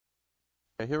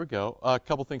Okay, here we go. A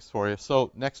couple things for you.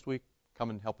 So next week, come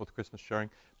and help with Christmas sharing.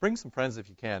 Bring some friends if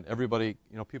you can. Everybody,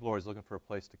 people are always looking for a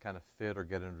place to kind of fit or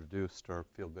get introduced or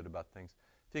feel good about things.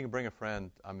 If you can bring a friend,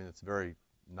 it's very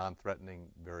non-threatening,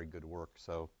 very good work.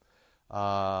 So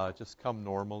just come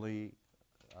normally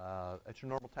at your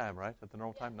normal time, right? At the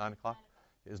normal time, 9 o'clock?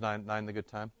 Is 9 the good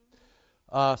time?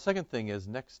 Second thing is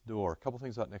next door. A couple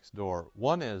things about next door.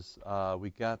 One is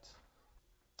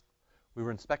we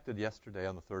were inspected yesterday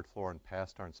on the third floor and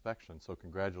passed our inspection. So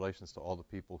congratulations to all the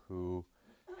people who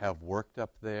have worked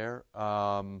up there.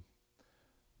 One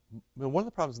of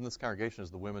the problems in this congregation is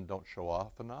the women don't show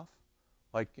off enough.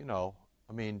 There's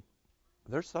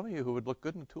some of you who would look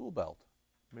good in a tool belt.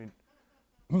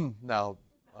 Now,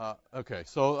 okay.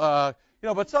 So,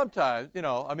 but sometimes, do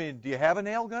you have a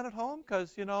nail gun at home?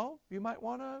 Because, you might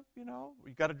want to, you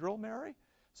got a drill, Mary?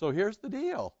 So here's the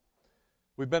deal.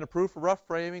 We've been approved for rough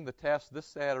framing. The task this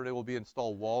Saturday will be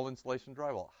install wall insulation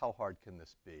drywall. How hard can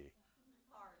this be?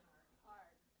 Hard.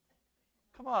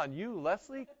 Come on, you,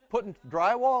 Leslie, putting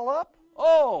drywall up?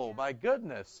 Oh, my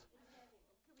goodness.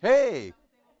 Hey,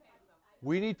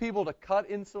 we need people to cut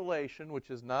insulation, which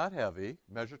is not heavy.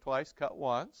 Measure twice, cut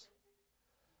once.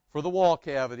 For the wall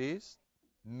cavities,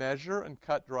 measure and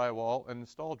cut drywall and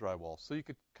install drywall. So you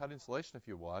could cut insulation if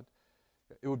you want.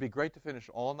 It would be great to finish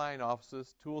all 9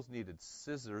 offices. Tools needed: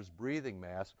 scissors, breathing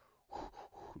mask,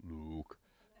 Luke,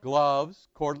 gloves,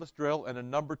 cordless drill, and a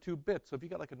number 2 bit. So if you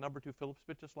got like a number 2 Phillips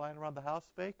bit just lying around the house,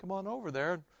 Faye, come on over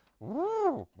there.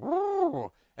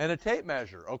 And a tape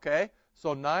measure, okay?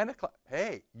 So 9 o'clock.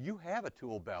 Hey, you have a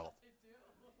tool belt. I do.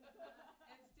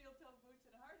 And steel-toed boots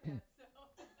and a hard hat. So.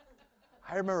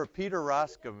 I remember Peter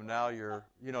Roscom. Now you're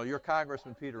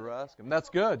Congressman Peter Roscom. That's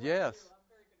good, yes.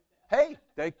 Hey,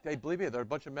 they believe me, there are a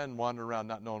bunch of men wandering around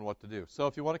not knowing what to do. So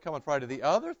if you want to come on Friday, the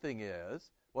other thing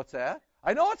is, what's that?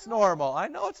 I know it's normal.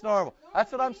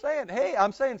 That's what I'm saying. Hey,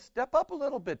 I'm saying step up a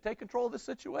little bit. Take control of the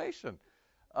situation.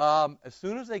 As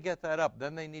soon as they get that up,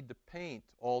 then they need to paint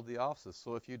all the offices.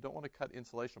 So if you don't want to cut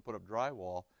insulation or put up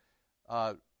drywall,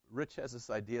 Rich has this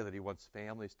idea that he wants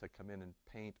families to come in and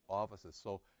paint offices.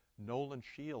 So Nolan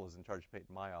Scheel is in charge of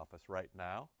painting my office right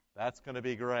now. That's going to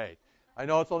be great. I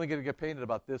know it's only going to get painted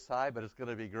about this high, but it's going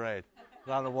to be great.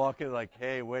 I'm going to walk in like,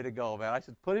 hey, way to go, man. I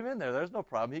said, put him in there. There's no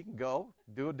problem. He can go,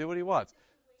 do what he wants.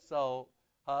 So,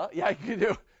 yeah, you can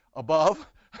do above.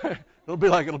 It'll be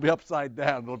upside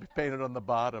down. It'll be painted on the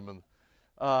bottom.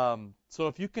 And so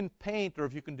if you can paint or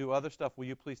if you can do other stuff, will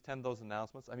you please tend those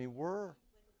announcements?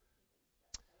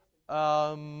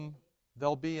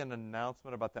 There'll be an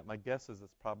announcement about that. My guess is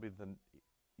it's probably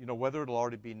whether it'll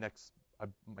already be next.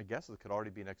 My guess is it could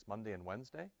already be next Monday and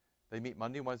Wednesday. They meet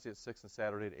Monday and Wednesday at 6 and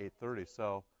Saturday at 8:30.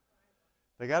 So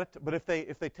they got it. But if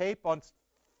they tape on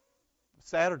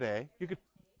Saturday, you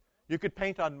could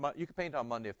paint on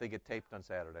Monday if they get taped on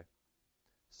Saturday.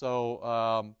 So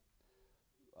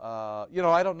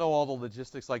I don't know all the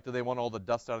logistics. Like, do they want all the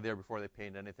dust out of the air before they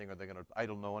paint anything? Are they going to? I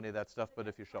don't know any of that stuff. But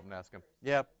if you show up and ask them,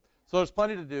 yeah. So there's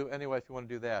plenty to do anyway if you want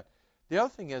to do that. The other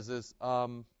thing is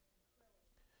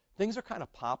things are kind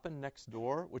of popping next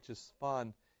door, which is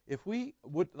fun. If we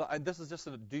would, this is just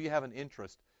do you have an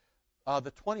interest?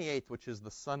 The 28th, which is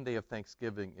the Sunday of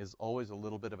Thanksgiving, is always a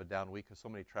little bit of a down week because so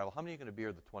many travel. How many are going to be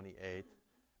here the 28th?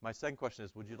 My second question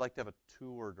is, would you like to have a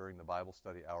tour during the Bible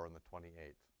study hour on the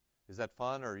 28th? Is that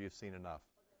fun, or you've seen enough?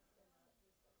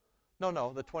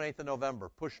 No, the 28th of November,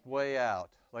 pushed way out,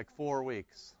 like 4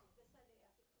 weeks.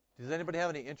 Does anybody have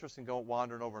any interest in going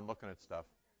wandering over and looking at stuff?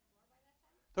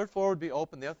 Third floor would be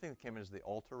open. The other thing that came in is the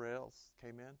altar rails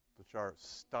came in, which are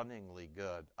stunningly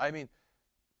good.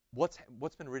 What's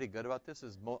been really good about this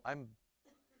is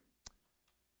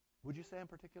would you say I'm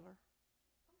particular?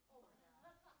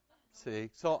 See,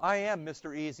 so I am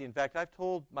Mr. Easy. In fact, I've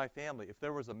told my family if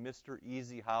there was a Mr.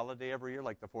 Easy holiday every year,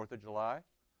 like the 4th of July,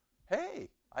 hey,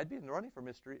 I'd be in the running for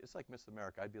Mr. It's like Miss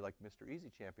America. I'd be like Mr. Easy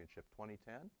Championship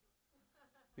 2010.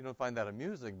 You don't find that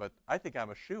amusing, but I think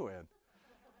I'm a shoo-in.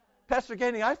 Pastor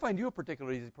Gaining, I find you a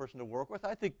particularly easy person to work with.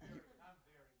 I think. I'm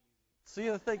very easy. See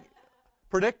the thing?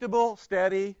 Predictable,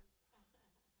 steady,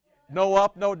 no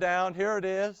up, no down. Here it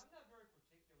is. I'm not very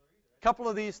particular either. Couple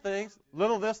of these things,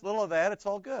 little this, little of that. It's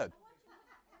all good.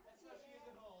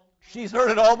 She's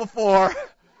heard it all before.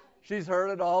 She's heard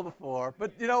it all before.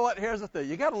 But you know what? Here's the thing.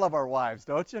 You got to love our wives,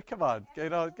 don't you? Come on. You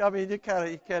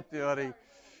can't do any.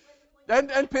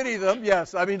 And pity them,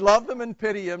 yes. Love them and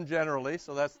pity them generally.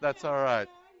 So that's all right.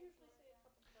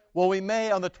 Well, we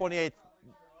may on the 28th,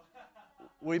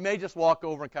 we may just walk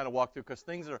over and kind of walk through because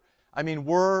things are,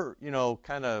 we're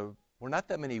not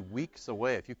that many weeks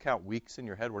away. If you count weeks in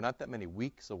your head, we're not that many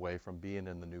weeks away from being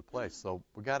in the new place. So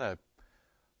we got to,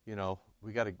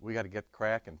 we got to get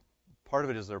cracking. Part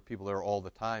of it is there are people there all the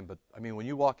time, but I mean, when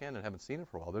you walk in and haven't seen it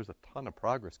for a while, there's a ton of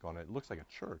progress going on. It looks like a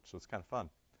church, so it's kind of fun.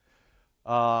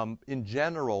 In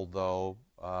general, though,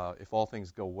 if all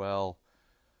things go well,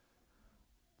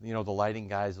 the lighting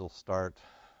guys will start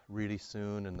really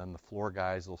soon, and then the floor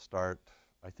guys will start.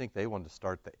 I think they wanted to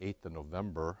start the 8th of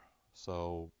November,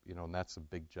 so, and that's a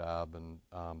big job, and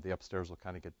the upstairs will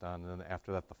kind of get done, and then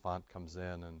after that, the font comes in,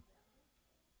 and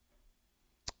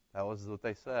that was what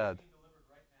they said.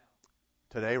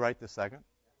 Today, right this second?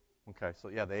 Okay, so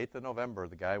yeah, the 8th of November,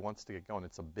 the guy wants to get going.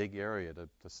 It's a big area.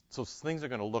 So things are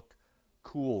going to look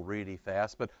cool really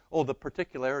fast. But, the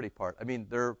particularity part, I mean,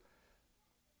 a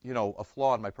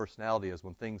flaw in my personality is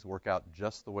when things work out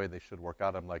just the way they should work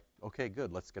out, I'm like, okay,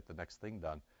 good, let's get the next thing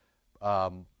done.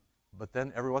 But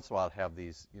then every once in a while I have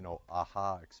these,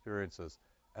 aha experiences.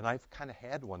 And I've kind of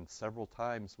had one several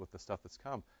times with the stuff that's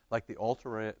come. Like the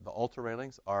altar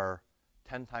railings are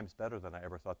 10 times better than I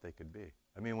ever thought they could be.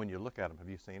 I mean, when you look at them, have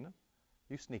you seen them?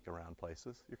 You sneak around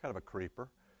places. You're kind of a creeper.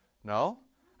 No?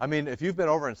 I mean, if you've been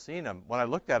over and seen them, when I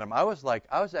looked at them, I was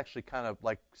actually kind of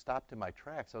like stopped in my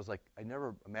tracks. I was like, I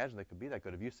never imagined they could be that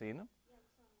good. Have you seen them?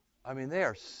 I mean, they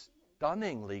are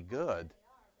stunningly good.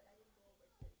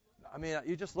 I mean,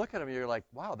 you just look at them and you're like,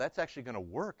 wow, that's actually going to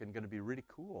work and going to be really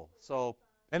cool. So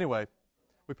anyway,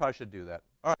 we probably should do that.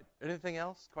 All right, anything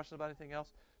else? Questions about anything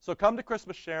else? So come to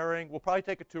Christmas sharing. We'll probably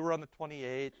take a tour on the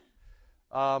 28th.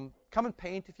 Come and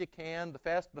paint if you can. The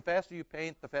faster you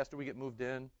paint, the faster we get moved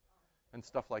in and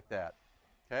stuff like that.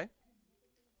 Okay?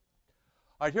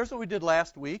 All right, here's what we did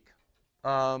last week.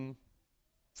 Here's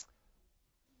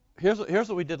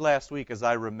what we did last week as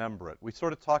I remember it. We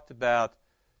sort of talked about,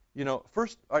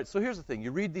 first, all right, so here's the thing.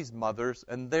 You read these mothers,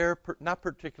 and they're not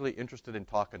particularly interested in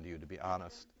talking to you, to be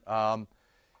honest.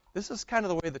 This is kind of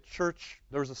the way the church,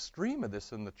 there's a stream of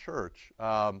this in the church.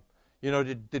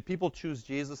 Did people choose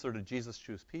Jesus or did Jesus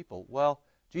choose people? Well,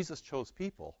 Jesus chose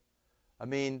people. I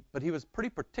mean, but he was pretty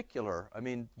particular. I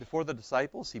mean, before the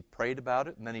disciples, he prayed about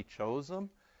it and then he chose them.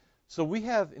 So we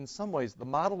have, in some ways, the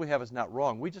model we have is not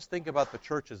wrong. We just think about the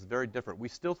church as very different. We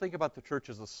still think about the church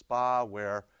as a spa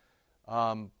where,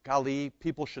 golly,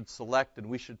 people should select and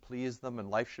we should please them and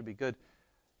life should be good.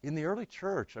 In the early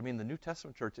church, I mean, the New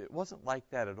Testament church, it wasn't like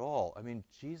that at all. I mean,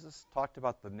 Jesus talked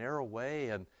about the narrow way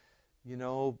and,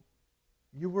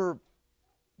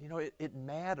 it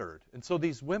mattered. And so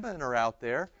these women are out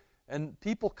there, and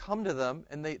people come to them,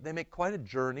 and they make quite a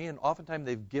journey, and oftentimes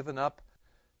they've given up,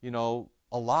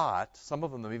 a lot. Some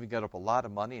of them have even got up a lot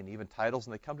of money and even titles,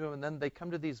 and they come to them, and then they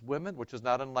come to these women, which is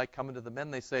not unlike coming to the men.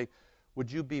 They say,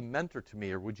 would you be mentor to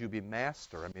me, or would you be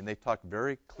master? I mean, they talk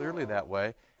very clearly that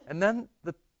way. And then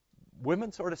the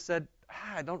women sort of said,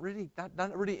 not really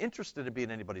interested in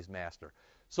being anybody's master.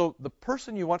 So the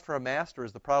person you want for a master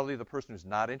is probably the person who's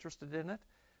not interested in it.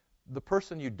 The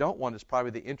person you don't want is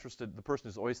probably the person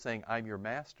who's always saying, I'm your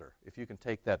master, if you can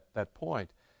take that point.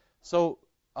 So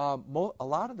a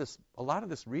lot of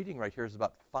this reading right here is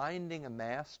about finding a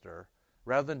master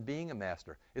rather than being a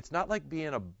master. It's not like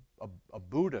being a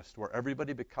Buddhist where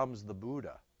everybody becomes the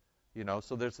Buddha.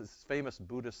 So there's this famous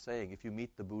Buddhist saying, if you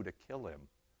meet the Buddha, kill him.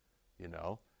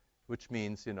 Which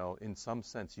means, in some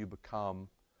sense, you become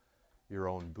your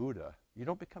own Buddha. You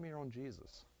don't become your own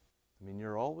Jesus. I mean,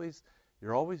 you're always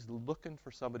looking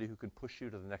for somebody who can push you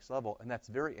to the next level, and that's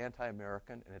very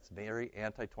anti-American, and it's very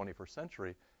anti-21st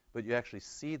century, but you actually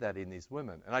see that in these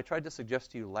women. And I tried to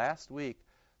suggest to you last week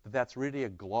that that's really a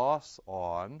gloss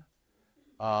on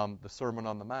the Sermon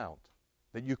on the Mount.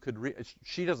 That you could read,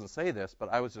 she doesn't say this, but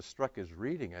I was just struck as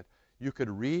reading it. You could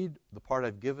read the part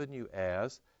I've given you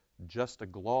as just a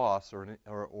gloss or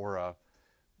a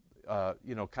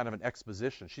kind of an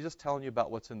exposition. She's just telling you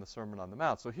about what's in the Sermon on the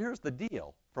Mount. So here's the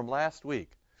deal from last week.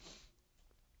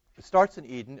 It starts in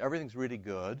Eden. Everything's really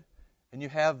good. And you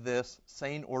have this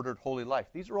sane, ordered, holy life.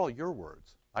 These are all your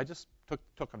words. I just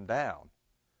took them down.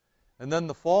 And then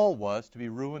the fall was to be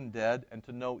ruined, dead, and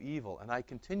to know evil. And I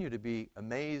continue to be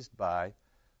amazed by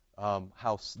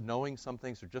how knowing some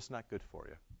things are just not good for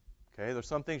you. Okay? There's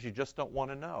some things you just don't want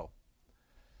to know.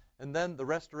 And then the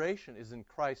restoration is in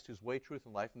Christ, who's way, truth,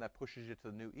 and life, and that pushes you to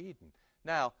the new Eden.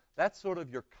 Now, that's sort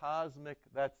of your cosmic,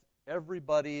 that's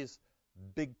everybody's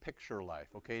big picture life.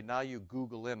 Okay, now you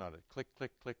Google in on it. Click,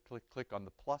 click, click, click, click on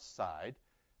the plus side.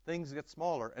 Things get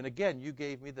smaller. And again, you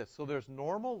gave me this. So there's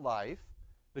normal life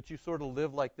that you sort of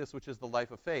live like this, which is the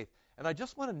life of faith. And I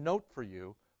just want to note for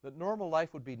you that normal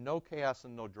life would be no chaos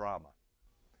and no drama.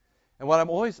 And what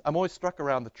I'm always struck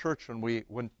around the church when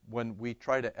we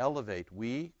try to elevate,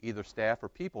 we, either staff or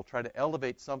people, try to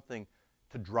elevate something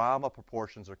to drama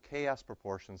proportions or chaos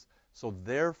proportions, so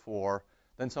therefore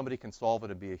then somebody can solve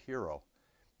it and be a hero.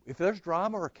 If there's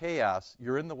drama or chaos,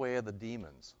 you're in the way of the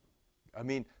demons. I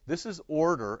mean, this is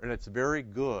order, and it's very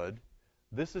good.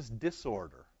 This is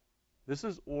disorder. This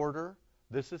is order.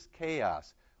 This is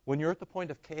chaos. When you're at the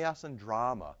point of chaos and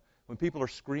drama, when people are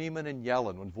screaming and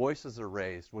yelling, when voices are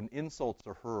raised, when insults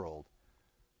are hurled,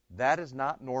 that is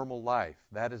not normal life.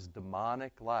 That is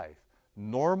demonic life.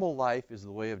 Normal life is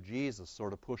the way of Jesus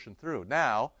sort of pushing through.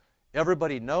 Now,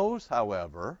 everybody knows,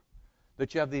 however,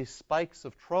 that you have these spikes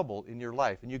of trouble in your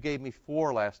life. And you gave me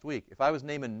 4 last week. If I was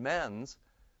naming men's,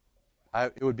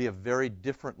 it would be a very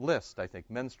different list, I think.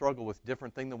 Men struggle with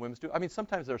different things than women do. I mean,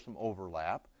 sometimes there's some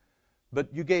overlap.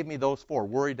 But you gave me those 4,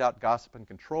 worry, doubt, gossip, and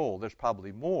control. There's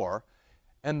probably more.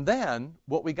 And then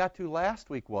what we got to last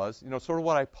week was, sort of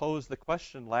what I posed the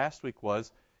question last week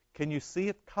was, can you see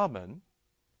it coming?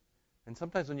 And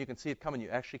sometimes when you can see it coming, you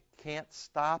actually can't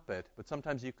stop it, but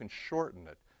sometimes you can shorten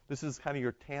it. This is kind of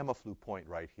your Tamiflu point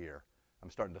right here. I'm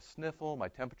starting to sniffle, my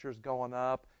temperature's going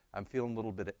up, I'm feeling a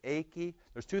little bit achy.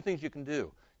 There's 2 things you can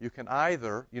do. You can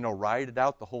either, ride it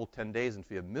out the whole 10 days and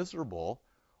feel miserable,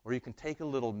 or you can take a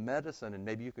little medicine and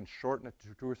maybe you can shorten it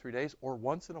to 2 or 3 days, or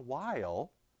once in a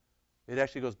while, it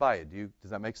actually goes by. Does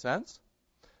that make sense?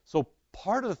 So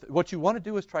part of what you want to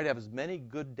do is try to have as many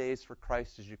good days for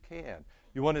Christ as you can.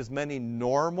 You want as many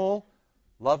normal,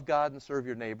 love God and serve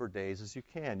your neighbor days as you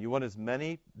can. You want as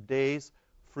many days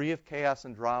free of chaos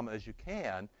and drama as you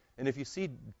can. And if you see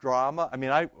drama,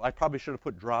 I probably should have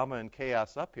put drama and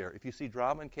chaos up here. If you see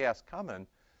drama and chaos coming,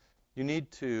 you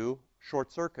need to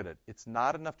short-circuit it. It's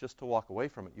not enough just to walk away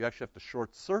from it. You actually have to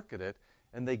short-circuit it,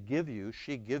 and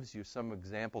she gives you some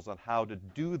examples on how to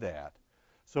do that.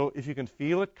 So if you can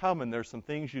feel it coming, there's some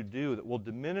things you do that will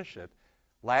diminish it.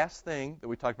 Last thing that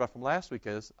we talked about from last week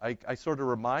is I sort of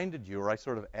reminded you, or I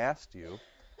sort of asked you,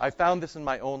 I found this in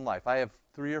my own life. I have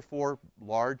 3 or 4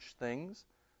 large things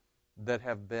that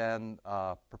have been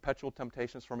perpetual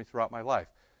temptations for me throughout my life.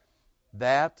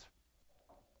 That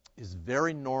is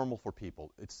very normal for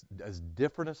people. It's as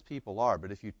different as people are,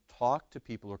 but if you talk to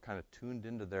people who are kind of tuned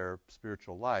into their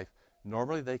spiritual life,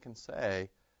 normally they can say,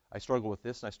 I struggle with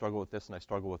this, and I struggle with this, and I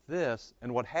struggle with this.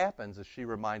 And what happens, as she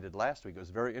reminded last week, it was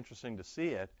very interesting to see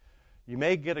it. You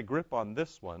may get a grip on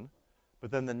this one,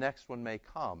 but then the next one may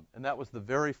come. And that was the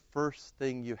very first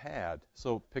thing you had.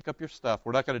 So pick up your stuff.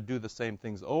 We're not going to do the same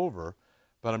things over,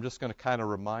 but I'm just going to kind of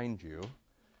remind you.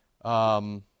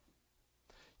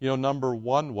 Number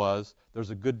 1 was there's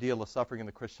a good deal of suffering in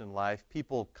the Christian life.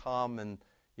 People come and,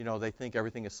 they think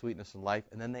everything is sweetness in life,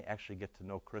 and then they actually get to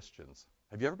know Christians.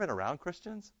 Have you ever been around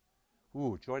Christians?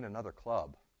 Ooh, join another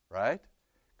club, right?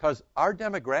 Because our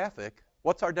demographic,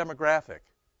 what's our demographic?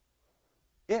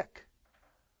 Ick,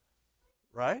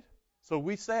 right? So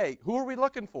we say, who are we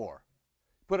looking for?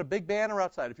 Put a big banner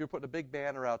outside. If you're putting a big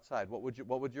banner outside, what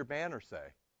would your banner say?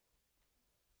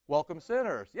 Welcome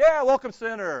sinners. Yeah, welcome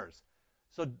sinners.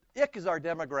 So ick is our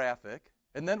demographic.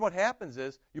 And then what happens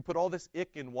is you put all this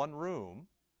ick in one room,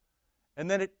 and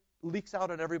then it leaks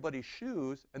out on everybody's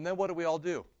shoes, and then what do we all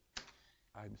do?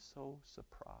 I'm so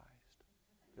surprised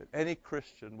that any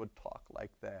Christian would talk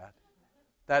like that.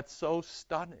 That's so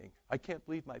stunning. I can't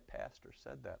believe my pastor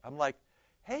said that. I'm like,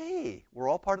 hey, we're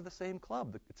all part of the same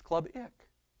club. It's Club Ick.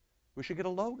 We should get a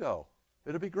logo.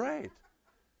 It'll be great.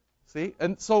 See?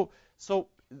 And so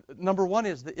number 1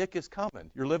 is the ick is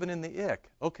coming. You're living in the ick.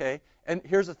 Okay. And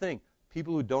here's the thing.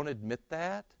 People who don't admit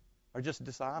that are just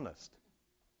dishonest.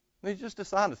 They're just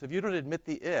dishonest. If you don't admit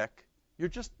the ick, you're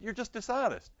just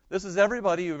dishonest. This is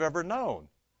everybody you've ever known.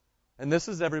 And this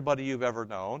is everybody you've ever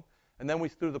known. And then we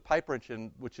threw the pipe wrench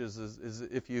in, which is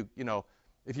if you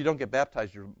don't get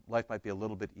baptized, your life might be a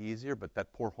little bit easier. But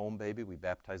that poor home baby, we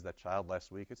baptized that child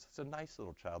last week. It's a nice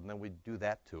little child. And then we do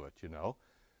that to it,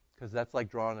 because that's like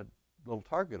drawing a little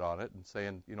target on it and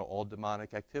saying, all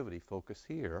demonic activity, focus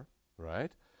here,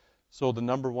 right? So the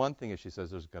number 1 thing is she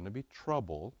says there's going to be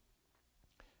trouble.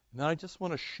 Now I just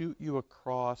want to shoot you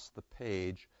across the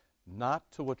page, not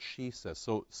to what she says.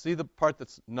 So see the part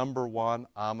that's number 1,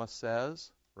 Amma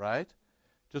says, right?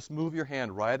 Just move your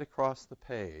hand right across the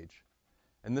page.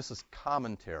 And this is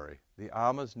commentary. The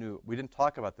Ammas knew, we didn't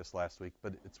talk about this last week,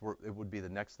 but it would be the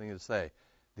next thing to say.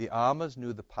 The Ammas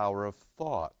knew the power of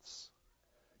thoughts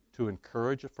to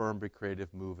encourage, affirm, be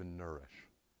creative, move, and nourish.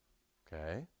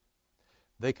 Okay?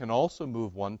 They can also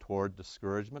move one toward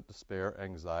discouragement, despair,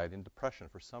 anxiety, and depression.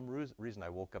 For some reason, I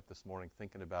woke up this morning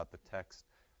thinking about the text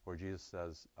where Jesus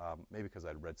says, maybe because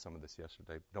I'd read some of this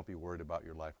yesterday, don't be worried about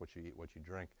your life, what you eat, what you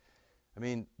drink. I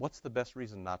mean, what's the best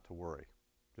reason not to worry,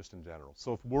 just in general?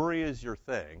 So if worry is your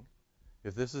thing,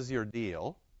 if this is your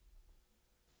deal,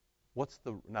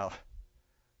 now,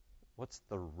 what's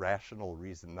the rational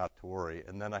reason not to worry?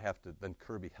 And then then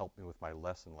Kirby helped me with my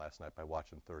lesson last night by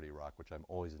watching 30 Rock, which I'm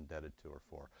always indebted to her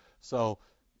for. So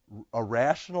a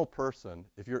rational person,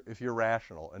 if you're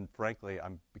rational, and frankly,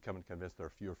 I'm becoming convinced there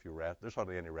are there's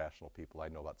hardly any rational people. I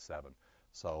know about 7.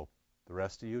 So the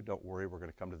rest of you, don't worry. We're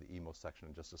going to come to the emo section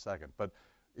in just a second. But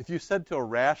if you said to a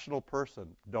rational person,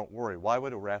 don't worry, why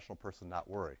would a rational person not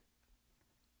worry?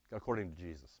 According to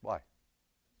Jesus. Why?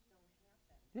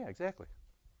 Yeah, exactly.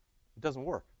 It doesn't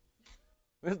work.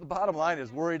 The bottom line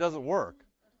is worry doesn't work.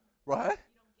 Right?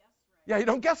 Yeah, you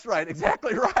don't guess right.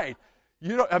 Exactly right.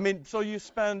 So you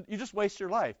just waste your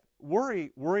life.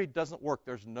 Worry doesn't work.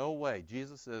 There's no way.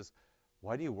 Jesus says,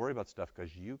 why do you worry about stuff?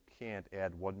 Because you can't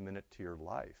add 1 minute to your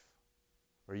life.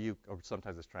 Or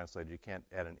sometimes it's translated, you can't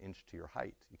add an inch to your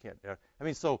height. You can't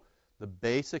so the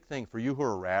basic thing for you who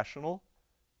are rational,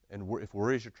 and if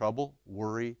worry is your trouble,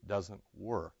 worry doesn't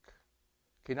work.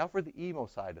 Okay, now for the emo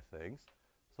side of things.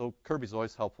 So Kirby's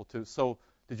always helpful too. So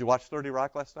did you watch 30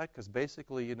 Rock last night? Because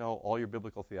basically, all your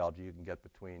biblical theology you can get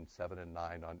between 7 and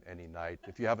 9 on any night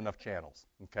if you have enough channels.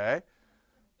 Okay?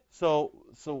 So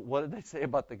what did they say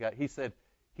about the guy? He said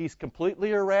he's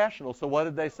completely irrational. So what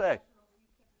did they say?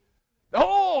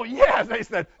 Oh, yes, they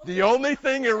said the only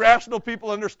thing irrational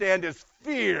people understand is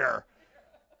fear.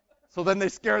 So then they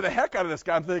scare the heck out of this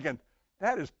guy. I'm thinking,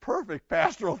 that is perfect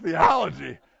pastoral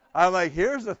theology. I'm like,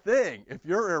 here's the thing. If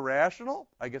you're irrational,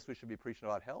 I guess we should be preaching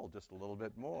about hell just a little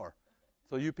bit more.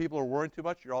 So you people are worrying too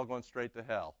much, you're all going straight to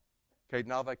hell. Okay,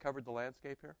 now have I covered the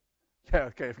landscape here? Yeah,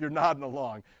 okay, if you're nodding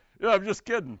along. I'm just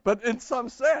kidding. But in some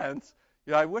sense,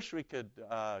 I wish we could,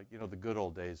 the good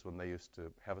old days when they used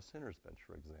to have a sinner's bench,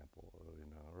 for example,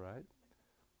 right?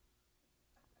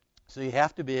 So you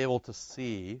have to be able to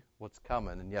see what's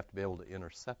coming, and you have to be able to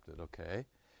intercept it, okay?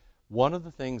 One of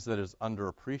the things that is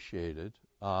underappreciated,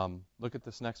 look at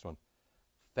this next one.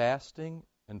 Fasting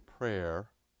and prayer,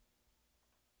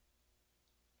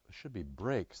 it should be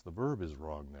breaks. The verb is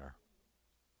wrong there.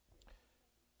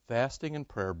 Fasting and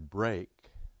prayer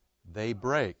they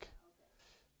break.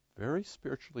 Very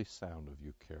spiritually sound of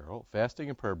you, Carol. Fasting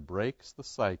and prayer breaks the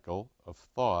cycle of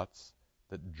thoughts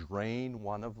that drain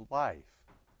one of life.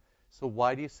 So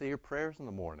why do you say your prayers in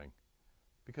the morning?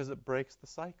 Because it breaks the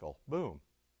cycle. Boom.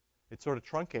 It sort of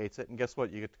truncates it, and guess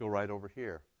what? You get to go right over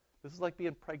here. This is like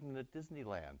being pregnant at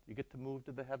Disneyland. You get to move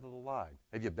to the head of the line.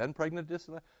 Have you been pregnant at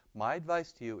Disneyland? My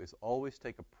advice to you is always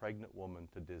take a pregnant woman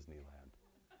to Disneyland.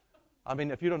 I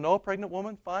mean, if you don't know a pregnant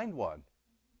woman, find one.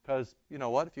 Because, you know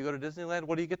what? If you go to Disneyland,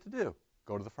 what do you get to do?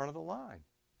 Go to the front of the line.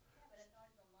 Yeah, but it's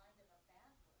always the line of a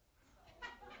bathroom. So.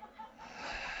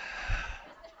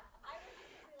 I went to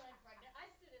Disneyland pregnant. I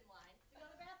stood in line to go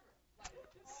to the bathroom.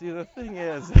 See, the thing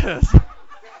is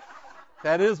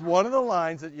that is one of the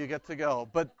lines that you get to go.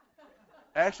 But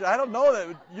actually, I don't know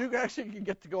that you actually can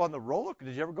get to go on the roller.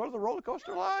 Did you ever go to the roller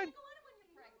coaster line?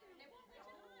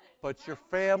 But your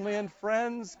family and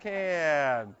friends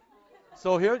can.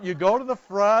 So here, you go to the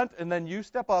front, and then you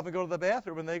step off and go to the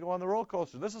bathroom, and they go on the roller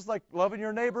coaster. This is like loving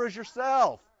your neighbor as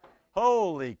yourself.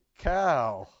 Holy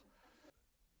cow.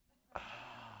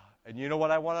 And you know what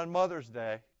I want on Mother's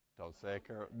Day? Don't say it,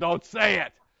 Carol. Don't say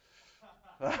it.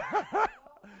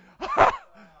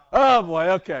 Oh,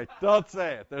 boy, okay. Don't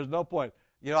say it. There's no point.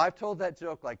 I've told that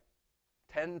joke like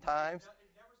 10 times.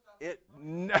 It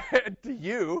to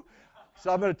you.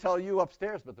 So I'm going to tell you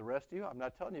upstairs, but the rest of you, I'm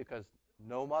not telling you because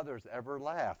no mothers ever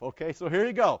laugh. Okay, so here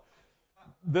you go.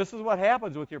 This is what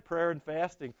happens with your prayer and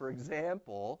fasting. For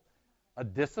example, a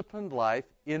disciplined life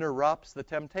interrupts the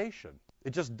temptation.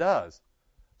 It just does.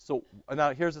 So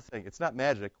now here's the thing. It's not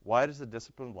magic. Why does a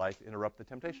disciplined life interrupt the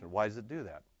temptation? Why does it do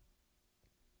that?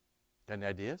 Any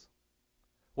ideas?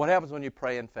 What happens when you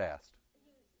pray and fast?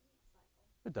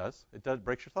 It does. It does.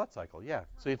 Breaks your thought cycle. Yeah.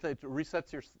 So it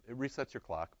resets your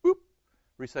clock. Boop.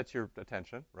 Resets your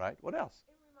attention. Right. What else?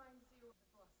 It reminds you of the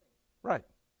blessing. Right.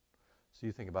 So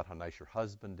you think about how nice your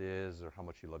husband is, or how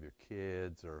much you love your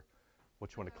kids, or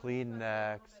what you want to clean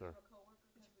next, or.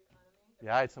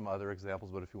 Yeah, I had some other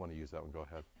examples, but if you want to use that one, go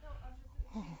ahead. No, I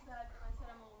said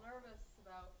I'm a little nervous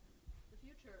about the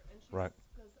future, and she's right.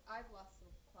 Because I've lost some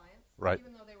clients, right.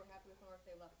 even though they were happy with me, or if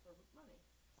they left for money.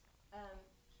 And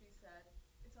she said,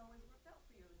 it's always worked out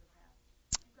for you in the past.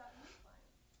 You've gotten new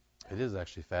clients. It is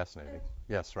actually fascinating.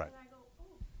 Yes, right. And I go,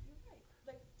 oh, you're right.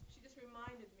 Like, she just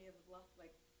reminded me of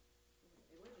like, wasn't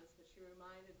religious, but she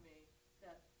reminded me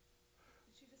that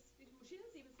she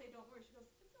didn't even say don't worry. She goes,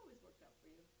 it's always worked out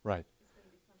for you. Right. It's going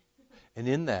to be fine. And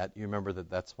in that, you remember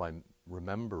that's why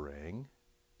remembering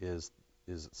is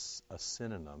a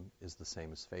synonym, is the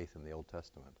same as faith in the Old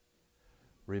Testament.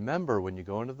 Remember, when you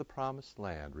go into the promised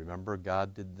land, remember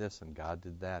God did this and God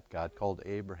did that. God called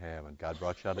Abraham and God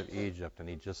brought you out of Egypt, and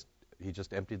he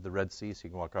just emptied the Red Sea so you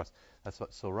can walk across. That's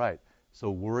what, so right.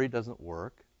 So worry doesn't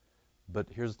work. But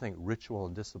here's the thing, ritual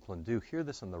and discipline do. Hear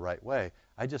this in the right way.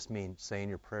 I just mean saying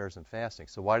your prayers and fasting.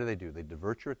 So why do? They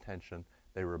divert your attention.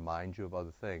 They remind you of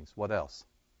other things. What else?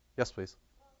 Yes, please.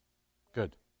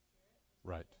 Good.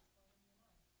 Right.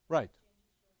 Right.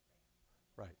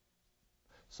 Right.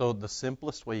 So the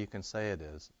simplest way you can say it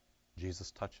is,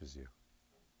 Jesus touches you.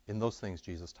 In those things,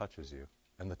 Jesus touches you.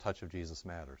 And the touch of Jesus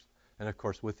matters. And of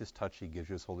course, with his touch, he gives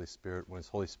you his Holy Spirit. When his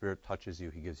Holy Spirit touches you,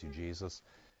 he gives you Jesus.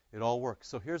 It all works.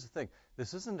 So here's the thing.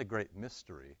 This isn't a great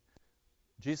mystery.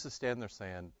 Jesus is standing there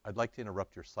saying, I'd like to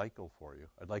interrupt your cycle for you.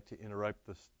 I'd like to interrupt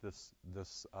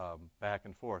this back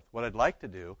and forth. What I'd like to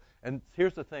do, and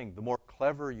here's the thing, the more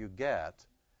clever you get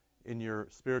in your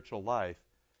spiritual life,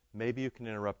 maybe you can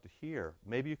interrupt it here.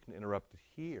 Maybe you can interrupt it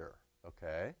here,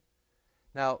 okay?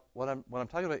 Now, when I'm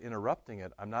talking about interrupting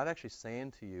it, I'm not actually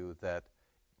saying to you that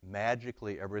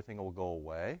magically everything will go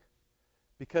away.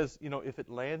 Because, if it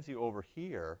lands you over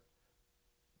here,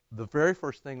 the very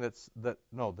first thing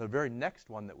the very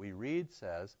next one that we read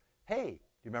says, hey, do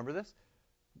you remember this?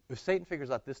 If Satan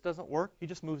figures out this doesn't work, he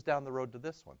just moves down the road to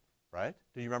this one, right?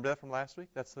 Do you remember that from last week?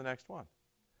 That's the next one.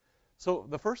 So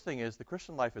the first thing is the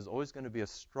Christian life is always going to be a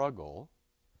struggle.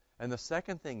 And the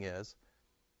second thing is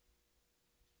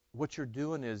what you're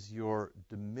doing is you're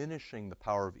diminishing the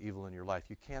power of evil in your life.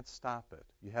 You can't stop it.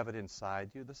 You have it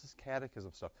inside you. This is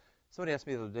catechism stuff. Somebody asked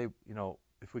me the other day,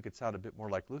 if we could sound a bit more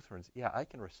like Lutherans. Yeah, I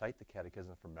can recite the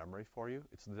catechism from memory for you.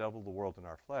 It's the devil, the world, and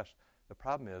our flesh. The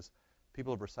problem is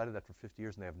people have recited that for 50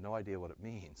 years and they have no idea what it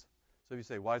means. So if you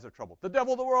say, why is there trouble? The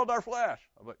devil, the world, our flesh.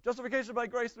 I'm like, justification by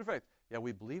grace through faith. Yeah,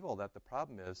 we believe all that. The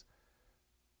problem is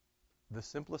the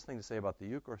simplest thing to say about the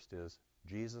Eucharist is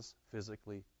Jesus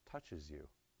physically touches you.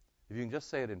 If you can just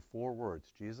say it in 4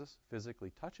 words, Jesus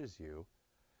physically touches you,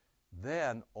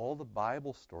 then all the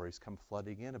Bible stories come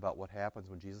flooding in about what happens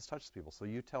when Jesus touches people. So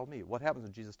you tell me, what happens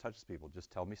when Jesus touches people?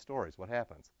 Just tell me stories. What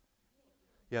happens?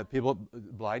 Yeah,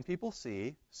 blind people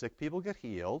see, sick people get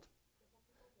healed,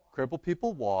 crippled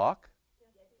people walk,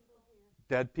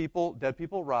 dead people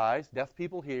rise, deaf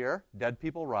people hear, dead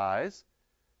people rise,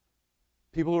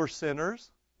 people who are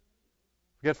sinners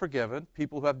get forgiven,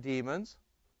 people who have demons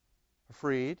are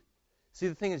freed. See,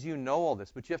 the thing is, you know all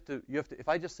this, but you have to. If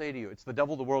I just say to you, it's the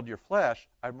devil, the world, your flesh,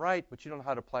 I'm right, but you don't know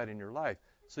how to apply it in your life.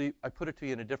 So I put it to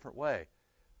you in a different way.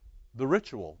 The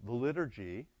ritual, the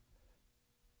liturgy,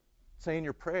 saying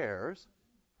your prayers,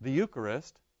 the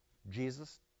Eucharist,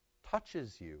 Jesus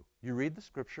touches you. You read the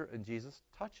Scripture, and Jesus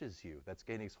touches you. That's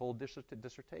Gaining's whole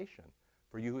dissertation.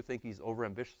 For you who think he's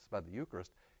overambitious about the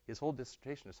Eucharist, his whole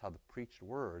dissertation is how the preached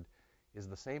word is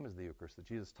the same as the Eucharist, that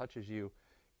Jesus touches you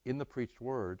in the preached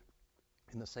word,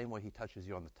 in the same way he touches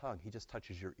you on the tongue. He just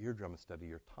touches your eardrum instead of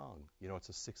your tongue. It's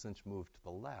a 6-inch move to the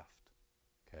left.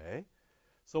 Okay?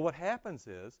 So what happens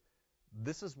is,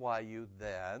 this is why you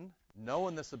then,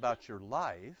 knowing this about your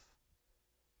life,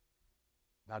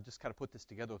 now just kind of put this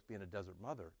together with being a desert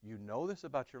mother. You know this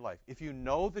about your life. If you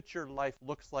know that your life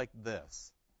looks like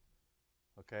this,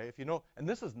 okay? If you know, and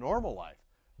this is normal life.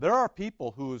 There are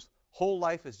people whose whole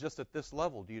life is just at this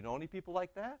level. Do you know any people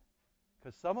like that?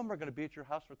 Because some of them are going to be at your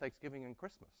house for Thanksgiving and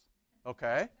Christmas,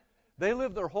 okay? They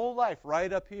live their whole life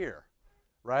right up here,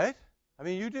 right? I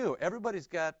mean, you do. Everybody's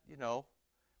got,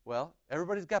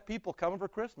 everybody's got people coming for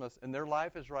Christmas, and their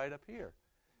life is right up here.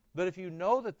 But if you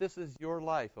know that this is your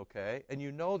life, okay, and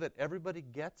you know that everybody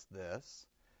gets this,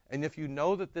 and if you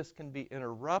know that this can be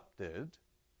interrupted,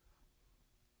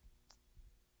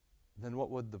 then what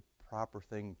would the proper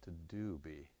thing to do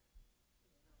be?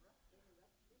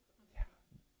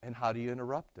 And how do you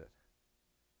interrupt it?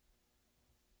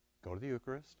 Go to the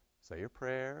Eucharist, say your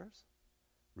prayers,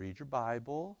 read your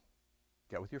Bible,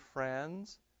 get with your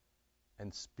friends,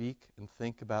 and speak and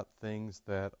think about things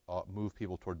that move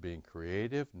people toward being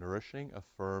creative, nourishing,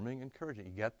 affirming, encouraging.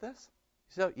 You get this?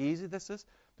 You see how easy this is?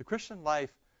 The Christian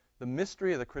life, the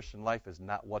mystery of the Christian life is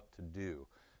not what to do.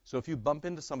 So if you bump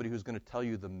into somebody who's going to tell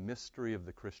you the mystery of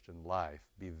the Christian life,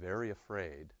 be very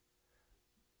afraid,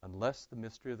 unless the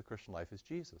mystery of the Christian life is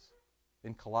Jesus.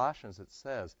 In Colossians it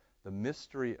says, the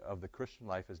mystery of the Christian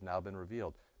life has now been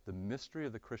revealed. The mystery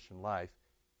of the Christian life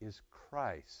is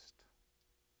Christ.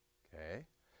 Okay?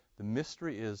 The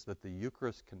mystery is that the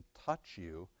Eucharist can touch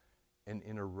you and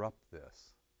interrupt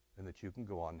this, and that you can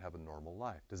go on and have a normal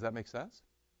life. Does that make sense?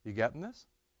 You getting this?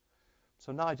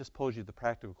 So now I just pose you the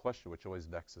practical question, which always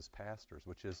vexes pastors,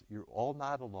 which is, you're all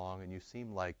nod along and you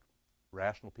seem like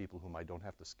rational people whom I don't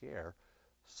have to scare.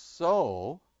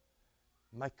 So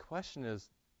my question is,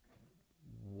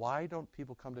 why don't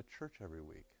people come to church every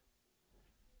week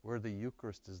where the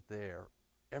Eucharist is there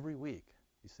every week,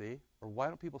 you see? Or why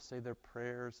don't people say their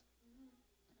prayers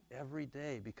every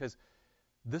day? Because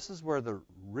this is where the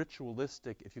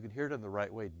ritualistic, if you can hear it in the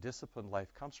right way, disciplined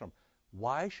life comes from.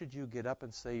 Why should you get up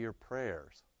and say your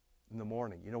prayers in the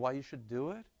morning? You know why you should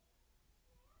do it?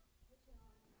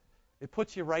 It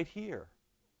puts you right here.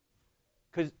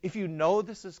 Because if you know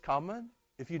this is coming,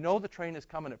 if you know the train is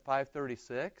coming at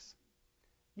 5:36,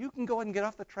 you can go ahead and get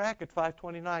off the track at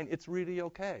 5:29. It's really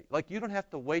okay. Like, you don't have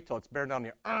to wait till it's bearing down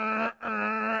here,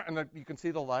 and then you can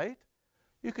see the light.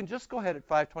 You can just go ahead at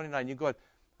 5:29. You go ahead.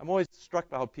 I'm always struck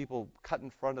by how people cut in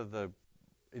front of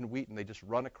in Wheaton, they just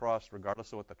run across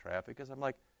regardless of what the traffic is. I'm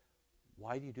like,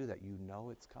 why do you do that? You know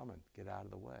it's coming. Get out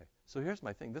of the way. So here's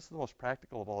my thing. This is the most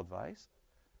practical of all advice.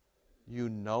 You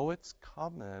know it's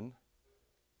coming.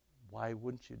 Why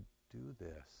wouldn't you do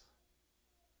this?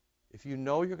 If you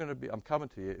know you're going to be, I'm coming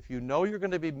to you, if you know you're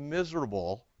going to be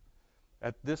miserable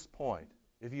at this point,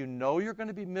 if you know you're going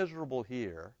to be miserable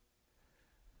here,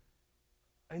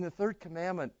 and the third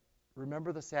commandment,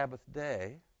 remember the Sabbath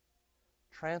day,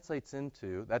 translates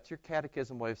into, that's your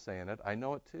catechism way of saying it, I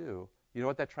know it too. You know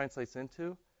what that translates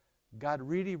into? God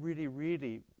really, really,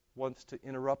 really wants to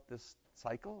interrupt this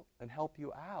cycle and help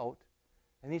you out,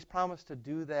 and He's promised to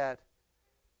do that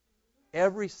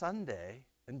every Sunday.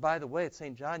 And by the way, at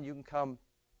St. John, you can come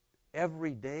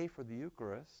every day for the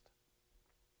Eucharist.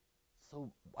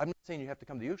 So I'm not saying you have to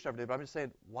come to the Eucharist every day, but I'm just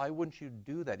saying, why wouldn't you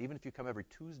do that? Even if you come every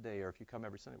Tuesday or if you come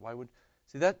every Sunday, why wouldn't?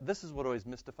 See, this is what always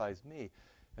mystifies me.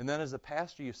 And then as a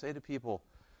pastor, you say to people,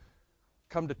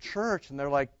 come to church, and they're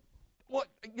like, what?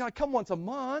 You know, I come once a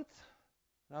month.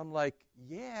 And I'm like,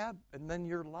 yeah, and then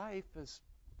your life is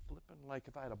flipping like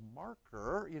if I had a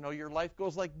marker, your life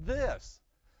goes like this.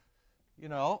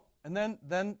 And then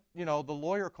the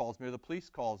lawyer calls me or the police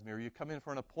calls me or you come in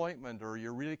for an appointment or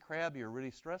you're really crabby or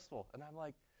really stressful. And I'm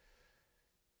like,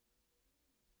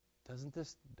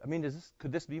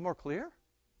 could this be more clear?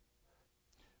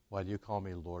 Why do you call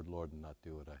me Lord, Lord, and not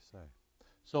do what I say?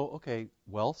 So, okay,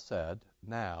 well said.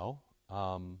 Now,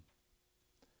 I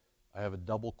have a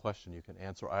double question. You can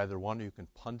answer either one or you can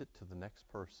punt it to the next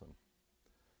person.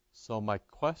 So my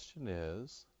question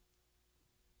is,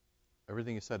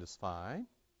 everything you said is fine.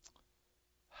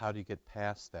 How do you get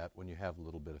past that when you have a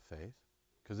little bit of faith?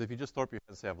 Because if you just throw up your hands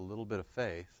and say, I have a little bit of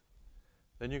faith,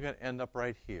 then you're going to end up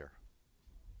right here.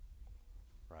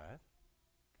 Right?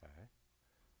 Okay.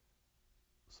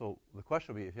 So the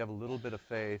question would be, if you have a little bit of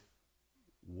faith,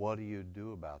 what do you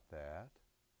do about that?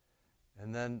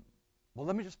 And then, well,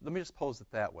 let me just pose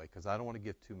it that way, because I don't want to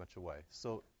give too much away.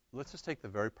 So let's just take the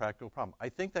very practical problem. I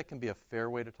think that can be a fair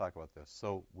way to talk about this.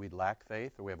 So we lack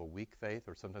faith, or we have a weak faith,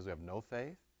 or sometimes we have no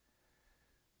faith.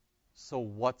 So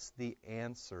what's the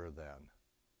answer then?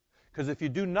 Because if you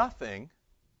do nothing,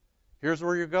 here's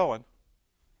where you're going.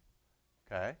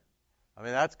 Okay? I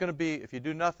mean, that's going to be, if you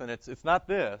do nothing, it's not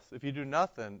this. If you do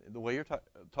nothing, the way you're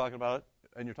talking about it,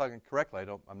 and you're talking correctly,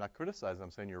 I'm not criticizing,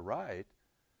 I'm saying you're right.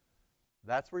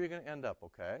 That's where you're going to end up,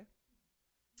 okay?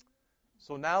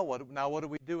 So now what do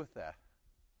we do with that?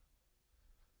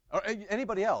 Or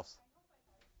anybody else?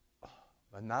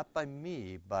 But not by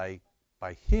me, by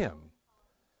him.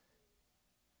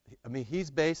 I mean, he's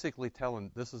basically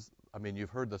telling, you've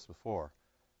heard this before.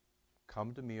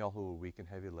 Come to me, all who are weak and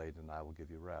heavy laden, and I will give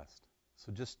you rest.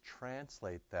 So just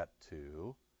translate that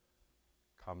to,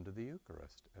 come to the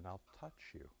Eucharist, and I'll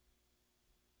touch you.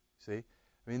 See?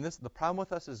 I mean, the problem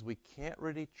with us is we can't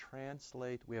really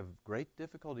translate. We have great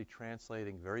difficulty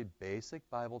translating very basic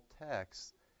Bible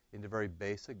texts into very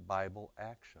basic Bible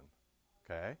action.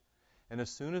 Okay? And as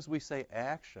soon as we say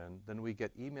action, then we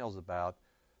get emails about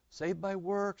saved by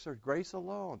works or grace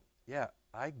alone. Yeah,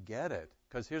 I get it.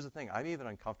 Because here's the thing. I'm even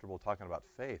uncomfortable talking about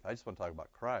faith. I just want to talk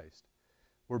about Christ.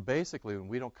 We're basically, when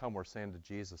we don't come, we're saying to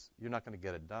Jesus, you're not going to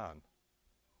get it done.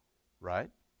 Right?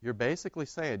 You're basically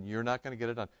saying you're not going to get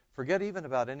it done. Forget even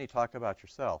about any talk about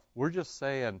yourself. We're just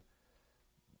saying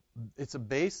it's a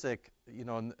basic, and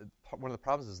one of the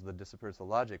problems is the disappearance of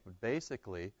logic, but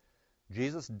basically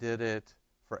Jesus did it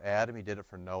for Adam, he did it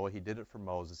for Noah, he did it for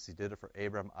Moses, he did it for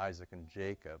Abraham, Isaac, and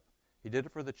Jacob. He did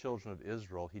it for the children of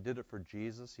Israel. He did it for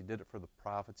Jesus. He did it for the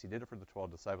prophets. He did it for the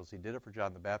 12 disciples. He did it for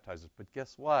John the Baptizer. But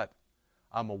guess what?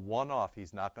 I'm a one-off.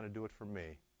 He's not going to do it for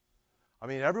me. I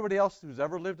mean, everybody else who's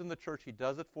ever lived in the church, he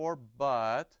does it for,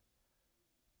 but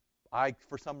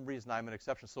for some reason, I'm an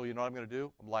exception. So you know what I'm going to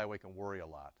do? I'm lie awake and worry a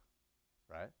lot,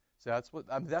 right? So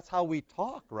that's how we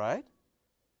talk, right?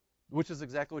 Which is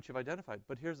exactly what you've identified.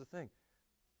 But here's the thing.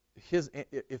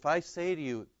 If I say to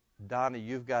you, Donna,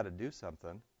 you've got to do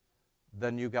something,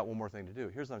 then you've got one more thing to do.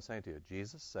 Here's what I'm saying to you.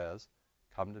 Jesus says,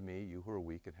 come to me, you who are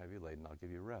weak and heavy laden, I'll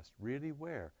give you rest. Really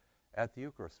where? At the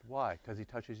Eucharist. Why? Because he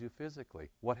touches you physically.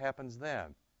 What happens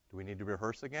then? Do we need to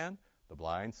rehearse again? The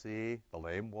blind see, the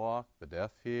lame walk, the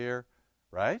deaf hear,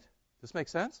 right? This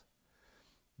makes sense?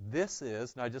 This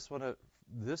is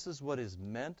what is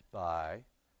meant by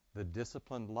the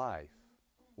disciplined life,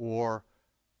 or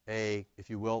if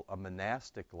you will, a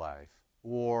monastic life,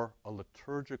 or a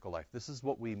liturgical life. This is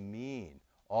what we mean.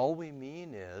 All we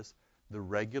mean is the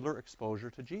regular exposure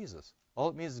to Jesus. All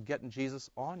it means is getting Jesus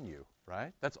on you,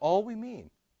 right? That's all we mean.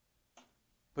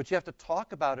 But you have to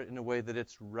talk about it in a way that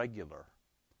it's regular,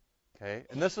 okay?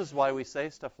 And this is why we say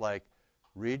stuff like,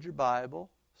 read your Bible,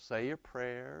 say your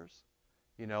prayers,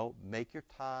 make your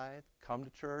tithe, come to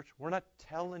church. We're not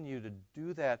telling you to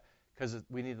do that because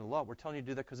we need the law. We're telling you to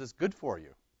do that because it's good for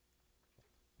you.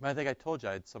 I think I told you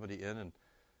I had somebody in, and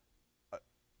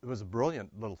it was a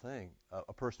brilliant little thing.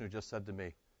 A person who just said to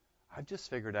me, I've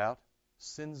just figured out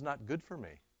sin's not good for me.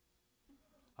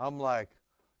 I'm like,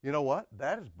 you know what?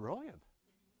 That is brilliant.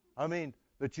 I mean,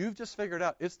 that you've just figured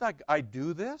out, it's not, I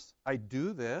do this,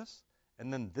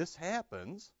 and then this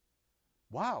happens.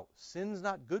 Wow, sin's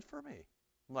not good for me.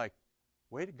 I'm like,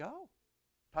 way to go.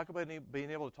 Talk about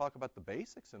being able to talk about the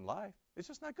basics in life. It's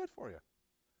just not good for you.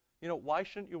 Why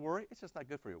shouldn't you worry? It's just not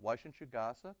good for you. Why shouldn't you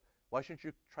gossip? Why shouldn't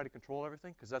you try to control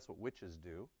everything? Because that's what witches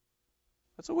do.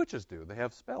 That's what witches do. They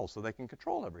have spells so they can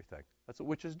control everything. That's what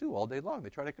witches do all day long. They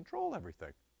try to control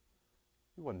everything.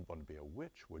 You wouldn't want to be a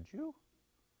witch, would you?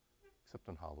 Except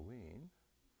on Halloween.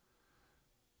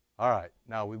 All right.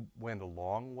 Now, we went a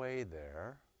long way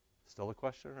there. Still a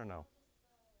question or no?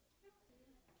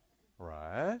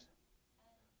 Right.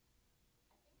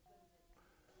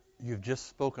 You've just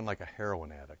spoken like a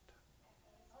heroin addict.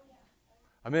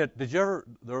 I mean, did you ever,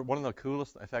 one of the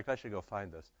coolest, in fact, I should go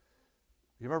find this.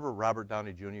 You remember Robert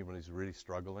Downey Jr. when he's really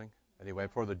struggling? And he went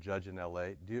before the judge in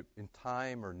L.A.? In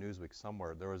Time or Newsweek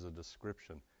somewhere, there was a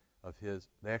description of his,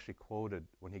 they actually quoted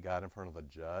when he got in front of the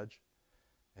judge.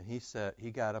 And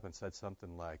he got up and said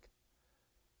something like,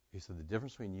 he said, the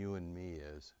difference between you and me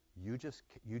is you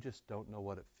just don't know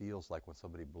what it feels like when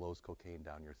somebody blows cocaine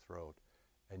down your throat.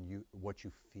 And what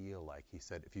you feel like. He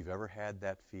said, if you've ever had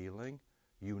that feeling,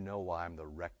 you know why I'm the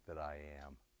wreck that I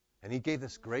am. And he gave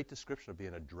this great description of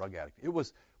being a drug addict. It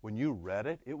was, when you read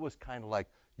it, it was kind of like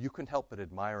you couldn't help but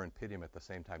admire and pity him at the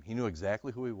same time. He knew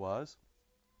exactly who he was,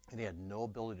 and he had no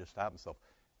ability to stop himself,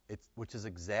 which is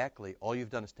exactly, all you've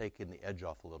done is taken the edge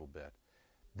off a little bit.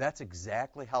 That's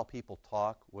exactly how people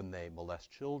talk when they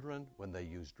molest children, when they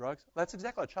use drugs. That's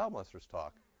exactly how child molesters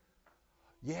talk.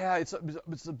 Yeah, it's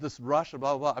this rush and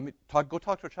blah, blah, blah. I mean, go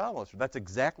talk to a child molester. That's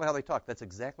exactly how they talk. That's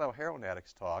exactly how heroin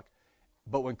addicts talk.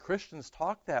 But when Christians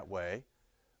talk that way,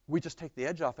 we just take the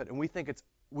edge off it, and we think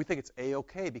it's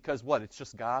A-okay because what? It's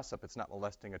just gossip. It's not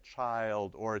molesting a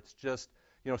child, or it's just,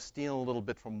 stealing a little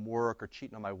bit from work or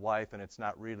cheating on my wife, and it's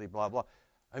not really blah, blah.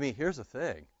 I mean, here's the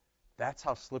thing. That's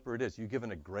how slippery it is. You've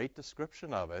given a great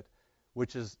description of it,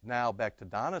 which is now back to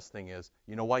Donna's thing is,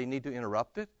 you know why you need to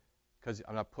interrupt it? Because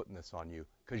I'm not putting this on you.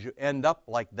 Because you end up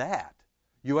like that.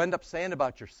 You end up saying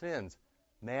about your sins,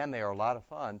 man, they are a lot of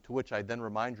fun, to which I then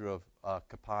remind you of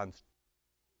Capon's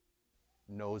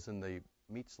nose in the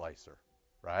meat slicer,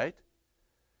 right?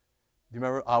 Do you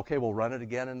remember? Okay, we'll run it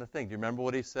again in the thing. Do you remember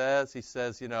what he says? He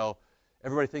says,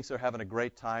 everybody thinks they're having a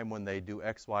great time when they do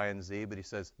X, Y, and Z, but he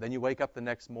says, then you wake up the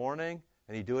next morning,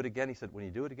 and you do it again. He said, when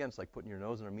you do it again, it's like putting your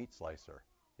nose in a meat slicer.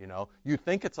 You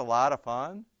think it's a lot of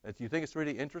fun. You think it's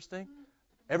really interesting.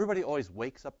 Everybody always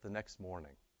wakes up the next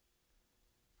morning.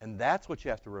 And that's what you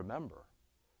have to remember.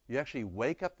 You actually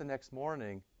wake up the next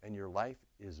morning, and your life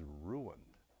is ruined.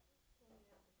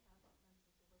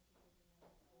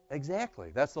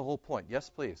 Exactly. That's the whole point. Yes,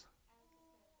 please.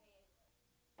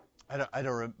 I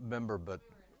don't remember, but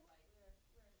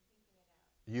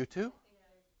you too?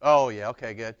 Oh, yeah.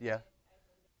 Okay, good. Yeah.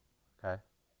 Okay.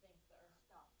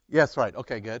 Yes, right.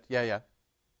 Okay, good. Yeah, yeah.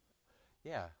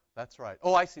 Yeah, that's right.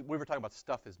 Oh, I see. We were talking about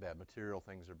stuff is bad. Material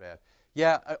things are bad.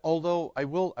 Yeah, although I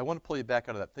want to pull you back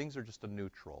out of that. Things are just a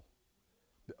neutral.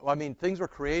 I mean, things were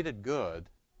created good.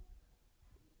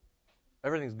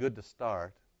 Everything's good to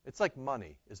start. It's like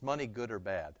money. Is money good or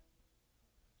bad?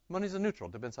 Money's a neutral.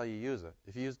 Depends how you use it.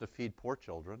 If you use it to feed poor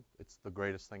children, it's the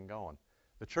greatest thing going.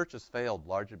 The church has failed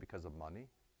largely because of money.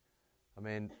 I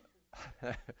mean,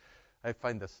 I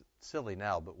find this silly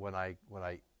now, but when I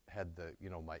had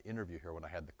my interview here, when I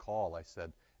had the call, I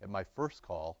said, at my first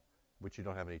call, which you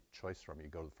don't have any choice from, you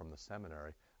go from the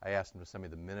seminary, I asked them to send me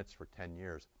the minutes for 10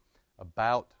 years.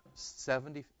 About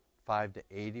 75 to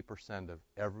 80% of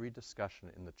every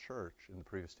discussion in the church in the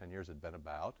previous 10 years had been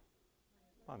about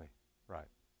Money. Right.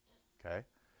 Okay?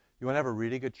 You want to have a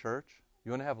really good church?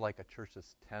 You want to have like a church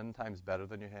that's 10 times better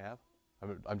than you have?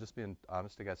 I'm just being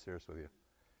honest to God, serious with you.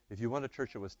 If you want a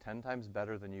church that was 10 times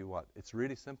better than you want, it's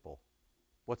really simple.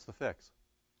 What's the fix?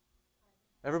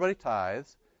 Everybody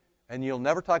tithes, and you'll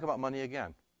never talk about money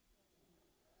again.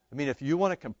 I mean, if you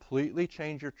want to completely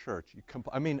change your church,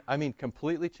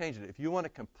 completely change it. If you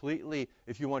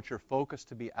want your focus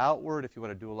to be outward, if you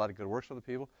want to do a lot of good works for the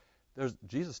people,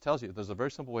 Jesus tells you there's a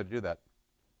very simple way to do that.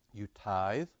 You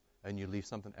tithe, and you leave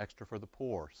something extra for the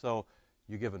poor. So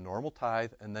you give a normal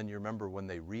tithe, and then you remember when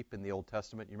they reap in the Old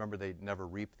Testament, you remember they never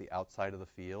reap the outside of the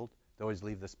field. They always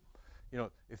leave this,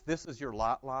 if this is your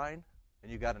lot line,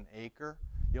 and you got an acre,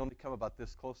 you only come about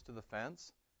this close to the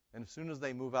fence, and as soon as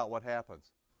they move out, what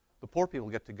happens? The poor people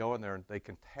get to go in there and they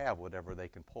can have whatever they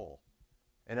can pull.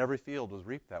 And every field was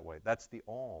reaped that way. That's the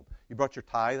alm. You brought your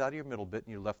tithe out of your middle bit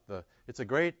and you left it's a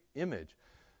great image.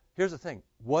 Here's the thing.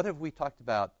 What have we talked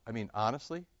about? I mean,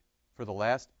 honestly, for the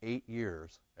last 8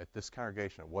 years at this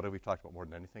congregation, what have we talked about more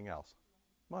than anything else?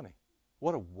 Money.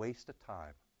 What a waste of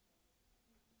time.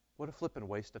 What a flippin'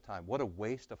 waste of time. What a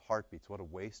waste of heartbeats. What a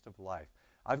waste of life.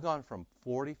 I've gone from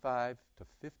 45 to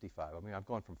 55. I mean, I've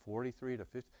gone from 43 to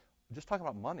 50. Just talking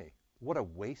about money. What a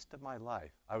waste of my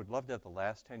life. I would love to have the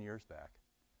last 10 years back.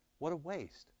 What a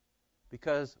waste.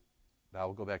 Because, now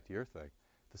we'll go back to your thing.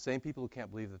 The same people who can't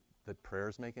believe that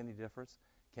prayers make any difference,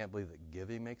 can't believe that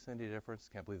giving makes any difference,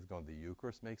 can't believe that going to the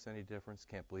Eucharist makes any difference,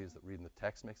 can't believe that reading the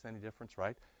text makes any difference,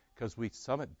 right? Because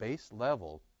some at base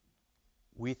level,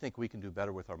 we think we can do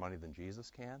better with our money than Jesus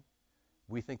can.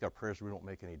 We think our prayers really don't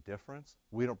make any difference.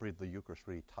 We don't believe the Eucharist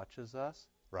really touches us,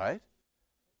 right?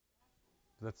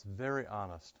 That's very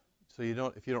honest. So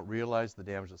if you don't realize the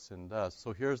damage that sin does.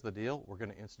 So here's the deal. We're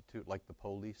going to institute like the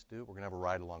police do. We're going to have a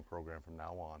ride-along program from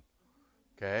now on.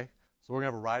 Okay? So we're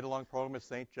going to have a ride-along program at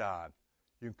St. John.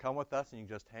 You can come with us and you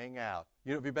can just hang out.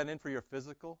 Have you been in for your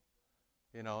physical?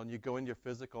 And you go into your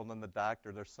physical and then the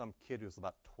doctor, there's some kid who's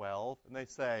about 12, and they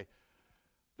say,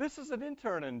 this is an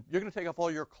intern and you're going to take off all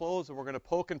your clothes and we're going to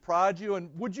poke and prod you, and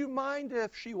would you mind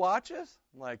if she watches?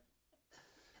 I'm like,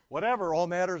 whatever, all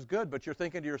matters good, but you're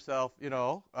thinking to yourself,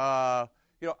 yeah,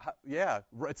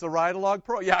 it's a ride-along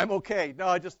pro. Yeah, I'm okay.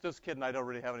 No, just kidding. I don't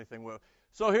really have anything with.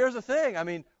 So here's the thing. I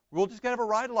mean, we'll just have a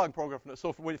ride-along program.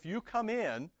 So if you come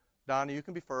in, Donna, you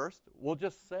can be first. We'll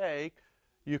just say,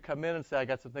 you come in and say, I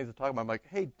got some things to talk about. I'm like,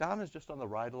 hey, Donna's just on the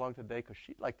ride-along today because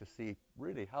she'd like to see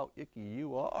really how icky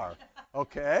you are,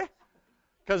 okay?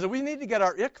 Because we need to get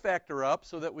our ick factor up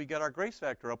so that we get our grace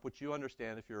factor up, which you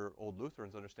understand, if you're old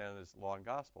Lutherans, understand is law and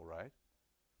gospel, right?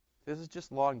 This is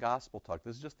just law and gospel talk.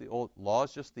 This is just law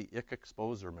is just the ick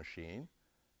exposer machine,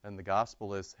 and the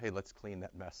gospel is, hey, let's clean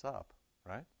that mess up,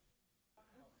 right?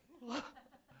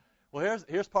 Well,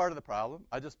 here's part of the problem.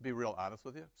 I'll just be real honest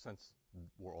with you, since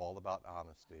we're all about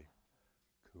honesty.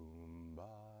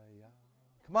 Kumbaya.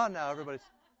 Come on now, everybody.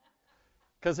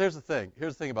 Because here's the thing.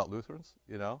 Here's the thing about Lutherans,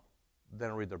 they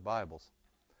don't read their Bibles.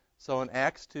 So in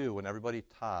Acts 2, when everybody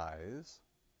tithes,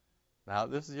 now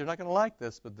you're not going to like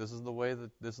this, but this is the way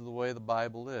the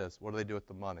Bible is. What do they do with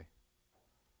the money?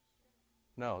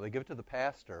 No, they give it to the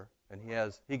pastor, and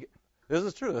this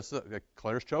is true.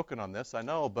 Claire's choking on this, I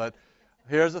know, but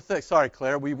here's the thing. Sorry,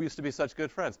 Claire, we used to be such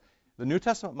good friends. The New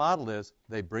Testament model is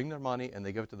they bring their money and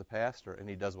they give it to the pastor, and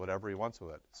he does whatever he wants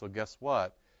with it. So guess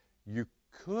what? You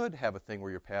could have a thing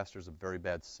where your pastor's a very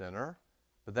bad sinner,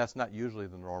 but that's not usually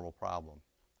the normal problem,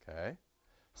 okay?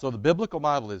 So the biblical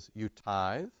model is you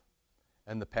tithe,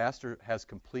 and the pastor has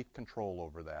complete control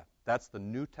over that. That's the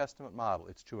New Testament model.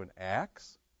 It's true in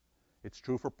Acts. It's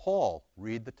true for Paul.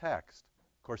 Read the text.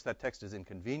 Of course, that text is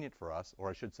inconvenient for us, or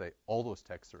I should say all those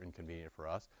texts are inconvenient for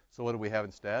us. So what do we have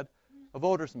instead? A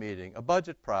voters meeting, a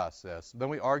budget process. Then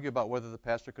we argue about whether the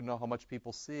pastor can know how much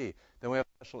people see. Then we have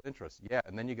special interests. Yeah,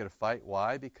 and then you get a fight.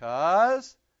 Why?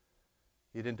 Because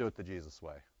he didn't do it the Jesus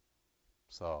way.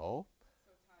 So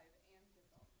tithe and give all to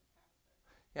the pastor.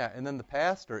 Yeah, and then the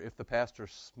pastor, if the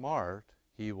pastor's smart,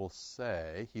 he will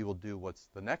do what's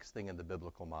the next thing in the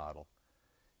biblical model.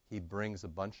 He brings a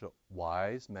bunch of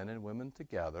wise men and women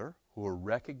together who are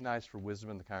recognized for wisdom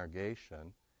in the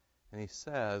congregation, and he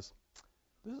says,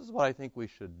 this is what I think we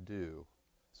should do.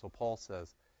 So Paul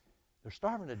says, they're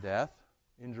starving to death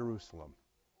in Jerusalem.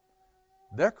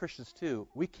 They're Christians too.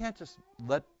 We can't just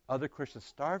let other Christians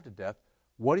starve to death.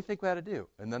 What do you think we ought to do?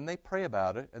 And then they pray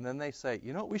about it, and then they say,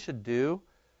 you know what we should do?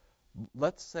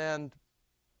 Let's send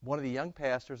one of the young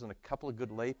pastors and a couple of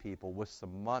good lay people with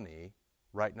some money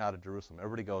right now to Jerusalem.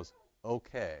 Everybody goes,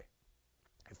 okay.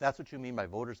 If that's what you mean by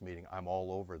voters meeting, I'm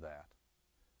all over that.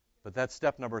 But that's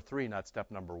step number 3, not step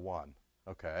number 1.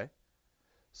 Okay?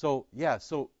 So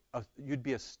you'd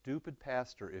be a stupid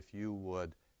pastor if you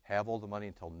would have all the money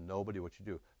and tell nobody what you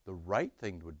do. The right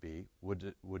thing would be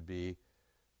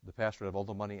the pastor would have all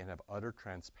the money and have utter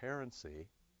transparency,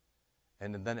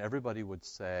 and then everybody would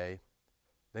say,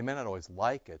 they may not always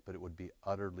like it, but it would be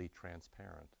utterly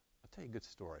transparent. I'll tell you a good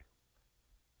story.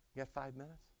 You got 5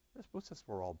 minutes? What's this?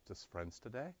 We're all just friends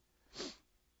today.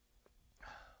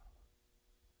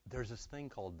 There's this thing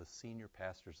called the Senior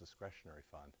Pastor's Discretionary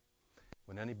Fund.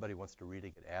 When anybody wants to read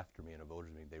it after me in a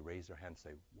voters meeting, they raise their hand and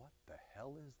say, what the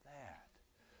hell is that?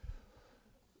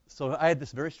 So I had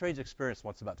this very strange experience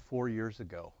once about 4 years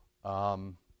ago.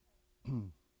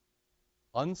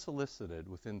 Unsolicited,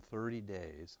 within 30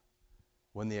 days,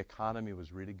 when the economy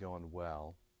was really going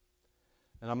well,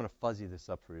 and I'm going to fuzzy this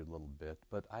up for you a little bit,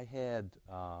 but I had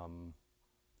a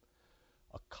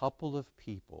couple of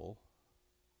people,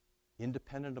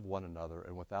 independent of one another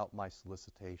and without my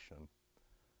solicitation,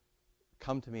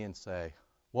 come to me and say,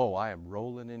 whoa, I am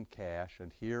rolling in cash,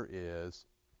 and here is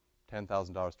 $10,000,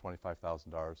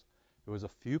 $25,000. It was a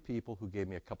few people who gave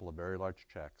me a couple of very large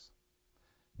checks.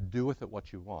 Do with it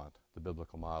what you want, the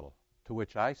biblical model. To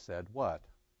which I said, what?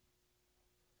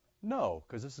 No,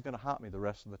 because this is going to haunt me the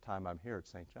rest of the time I'm here at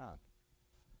St. John.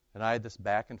 And I had this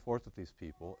back and forth with these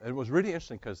people. And it was really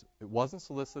interesting because it wasn't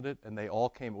solicited, and they all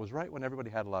came. It was right when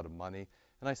everybody had a lot of money.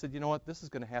 And I said, you know what, this is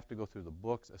going to have to go through the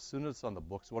books. As soon as it's on the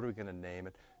books, what are we going to name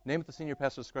it? Name it the Senior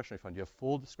Pastor Discretionary Fund. You have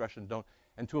full discretion.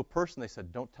 And to a person, they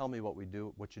said, don't tell me what you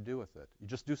do with it. You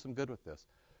just do some good with this.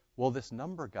 Well, this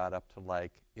number got up to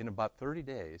in about 30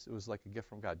 days, it was like a gift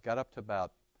from God, got up to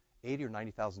about $80,000 or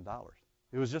 $90,000.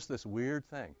 It was just this weird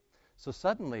thing. So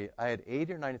suddenly, I had $80,000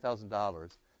 or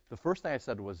 $90,000. The first thing I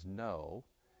said was no.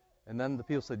 And then the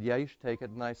people said, yeah, you should take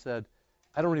it. And I said,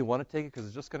 I don't really want to take it because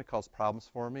it's just going to cause problems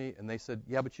for me. And they said,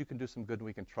 yeah, but you can do some good and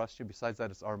we can trust you. Besides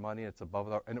that, it's our money and it's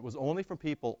above our. And it was only from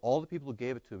people, all the people who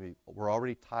gave it to me were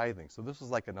already tithing. So this was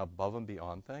like an above and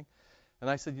beyond thing. And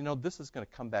I said, this is going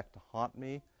to come back to haunt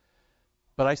me.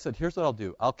 But I said, here's what I'll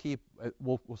do. I'll keep,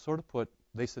 we'll sort of put,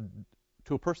 they said,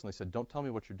 to a person, they said, don't tell me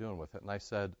what you're doing with it. And I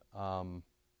said,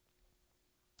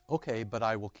 okay, but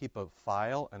I will keep a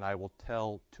file and I will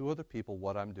tell 2 other people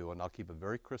what I'm doing. I'll keep a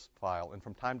very crisp file. And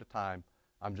from time to time,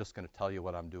 I'm just going to tell you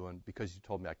what I'm doing because you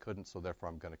told me I couldn't, so therefore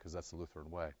I'm going to, because that's the Lutheran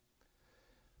way.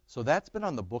 So that's been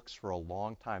on the books for a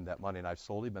long time, that money, and I've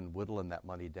slowly been whittling that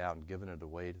money down, giving it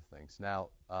away to things. Now,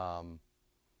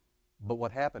 but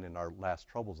what happened in our last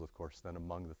troubles, of course, then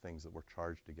among the things that were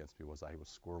charged against me was I was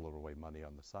squirreling away money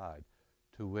on the side,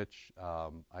 to which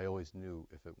I always knew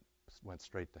if it went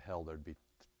straight to hell, there'd be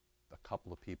a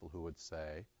couple of people who would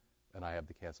say, and I have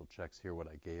the canceled checks here, what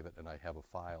I gave it, and I have a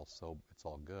file, so it's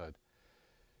all good.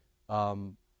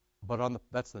 But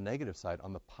that's the negative side.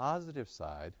 On the positive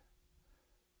side,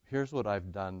 here's what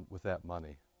I've done with that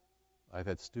money. I've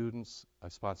had students,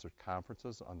 I've sponsored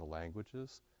conferences on the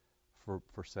languages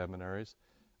for seminaries.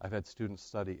 I've had students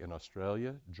study in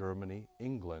Australia, Germany,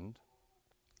 England,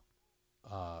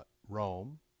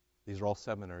 Rome. These are all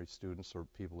seminary students or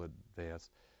people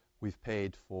advanced. We've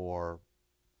paid for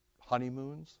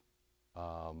honeymoons.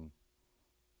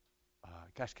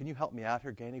 Gosh, can you help me out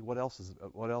here, Gainey? What else is?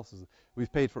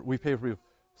 We've paid for.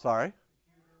 Sorry.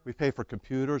 We've paid for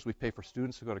computers. We've paid for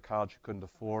students who go to college who couldn't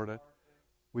afford it.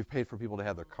 We've paid for people to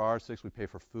have their cars fixed. We've paid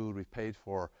for food. We've paid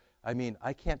for. I mean,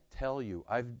 I can't tell you.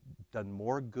 I've done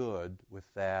more good with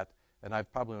that, and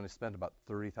I've probably only spent about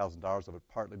 $30,000 of it,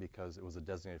 partly because it was a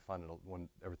designated fund, and when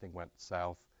everything went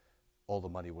south, all the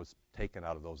money was taken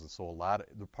out of those. And so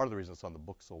part of the reason it's on the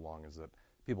book so long is that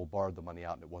people borrowed the money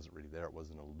out and it wasn't really there. It was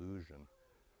an illusion.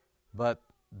 But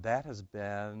that has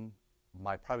been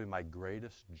probably my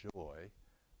greatest joy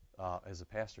as a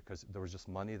pastor, because there was just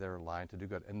money there in line to do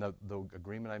good. And the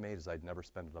agreement I made is I'd never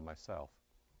spend it on myself.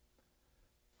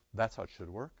 That's how it should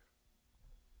work.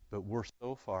 But we're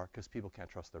so far, because people can't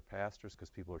trust their pastors, because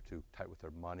people are too tight with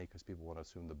their money, because people want to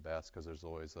assume the best, because there's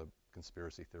always a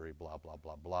conspiracy theory, blah, blah,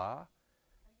 blah, blah.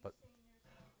 But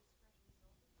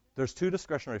there's 2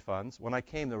 discretionary funds. When I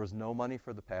came, there was no money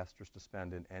for the pastors to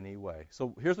spend in any way.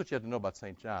 So here's what you have to know about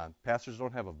St. John. Pastors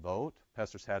don't have a vote.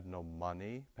 Pastors had no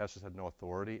money. Pastors had no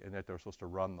authority, and yet they were supposed to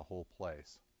run the whole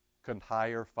place. Couldn't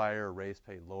hire, fire, raise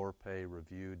pay, lower pay,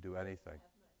 review, do anything.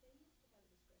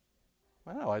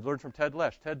 I know. I learned from Ted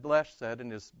Lesh. Ted Lesh said in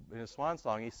his swan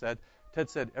song, Ted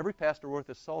said, every pastor worth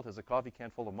his salt has a coffee can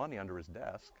full of money under his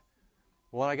desk.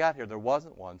 Well, when I got here, there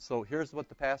wasn't one. So here's what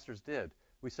the pastors did.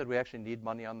 We said we actually need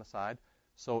money on the side.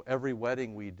 So every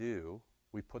wedding we do,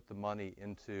 we put the money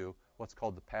into what's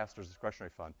called the pastor's discretionary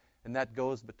fund. And that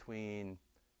goes between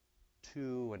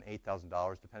 $2,000 and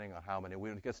 $8,000, depending on how many.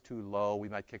 When it gets too low, we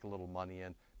might kick a little money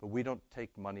in. but we don't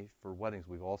take money for weddings.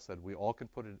 We've all said we all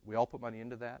put money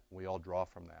into that, and we all draw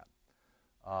from that.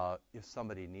 If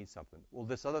somebody needs something. Well,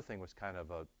 this other thing was kind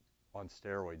of a on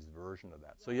steroids version of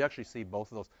that. So you actually see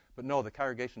both of those. But no, the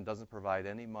congregation doesn't provide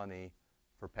any money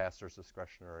for pastor's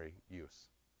discretionary use.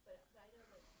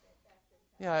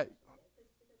 Yeah,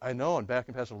 I know. And back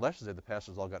in Pastor Lesch's day, the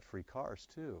pastors all got free cars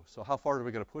too. So how far are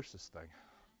we going to push this thing?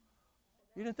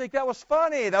 You didn't think that was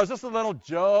funny? That was just a little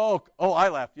joke. Oh, I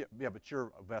laughed. Yeah, but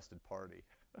you're a vested party.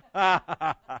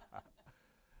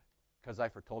 Because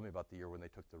Eifer told me about the year when they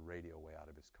took the radio way out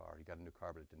of his car. He got a new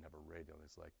car, but it didn't have a radio. And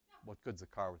it's like, what good's a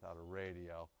car without a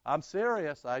radio? I'm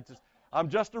serious. I'm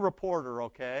just a reporter,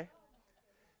 okay?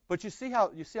 But you see how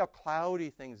cloudy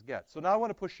things get. So now I want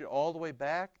to push you all the way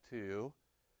back to,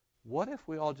 what if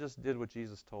we all just did what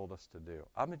Jesus told us to do?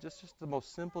 I mean, just the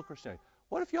most simple Christianity.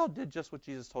 What if you all did just what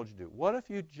Jesus told you to do? What if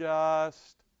you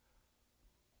just,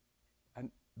 and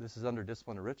this is under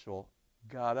discipline and ritual,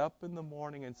 got up in the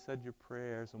morning and said your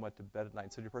prayers and went to bed at night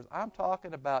and said your prayers. I'm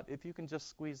talking about if you can just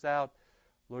squeeze out,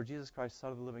 Lord Jesus Christ,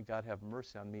 Son of the living God, have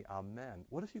mercy on me, amen.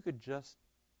 What if you could just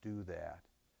do that?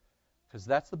 Because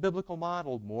that's the biblical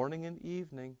model, morning and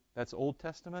evening. That's Old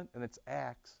Testament, and it's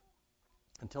Acts.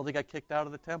 Until they got kicked out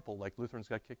of the temple, like Lutherans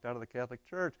got kicked out of the Catholic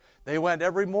Church. They went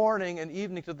every morning and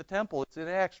evening to the temple. It's in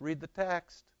Acts. Read the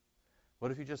text.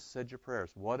 What if you just said your prayers?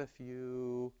 What if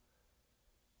you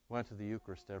went to the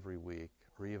Eucharist every week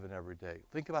or even every day?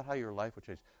 Think about how your life would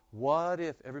change. What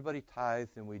if everybody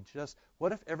tithed and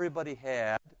what if everybody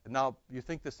had, now you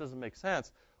think this doesn't make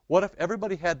sense, what if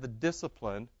everybody had the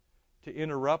discipline to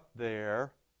interrupt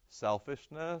their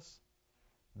selfishness,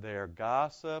 their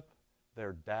gossip,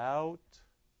 their doubt?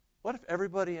 What if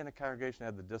everybody in a congregation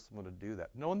had the discipline to do that,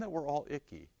 knowing that we're all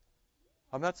icky?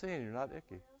 I'm not saying you're not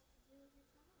icky.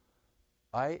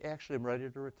 I actually am ready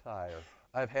to retire.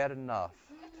 I've had enough,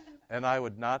 and I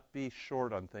would not be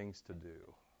short on things to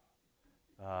do.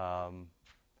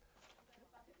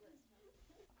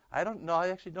 I don't know. I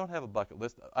actually don't have a bucket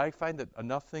list. I find that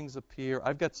enough things appear.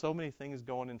 I've got so many things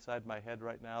going inside my head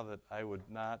right now that I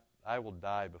will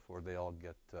die before they all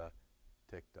get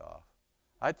ticked off.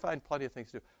 I'd find plenty of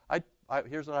things to do.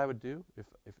 Here's what I would do.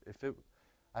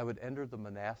 I would enter the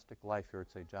monastic life here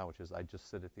at St. John, which is I just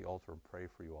sit at the altar and pray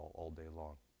for you all day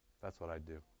long. That's what I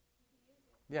do.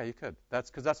 Yeah, you could.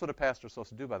 Because that's what a pastor is supposed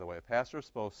to do, by the way. A pastor is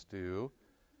supposed to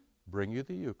bring you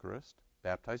the Eucharist,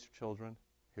 baptize your children,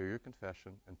 hear your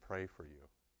confession, and pray for you.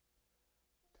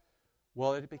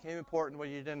 Well, it became important when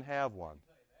you didn't have one.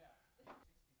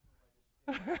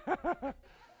 If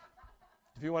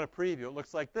you want a preview, it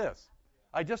looks like this.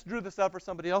 I just drew this out for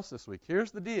somebody else this week.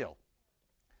 Here's the deal.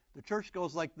 The church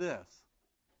goes like this.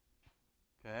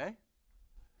 Okay?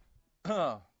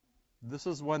 This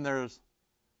is when this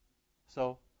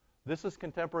is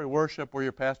contemporary worship where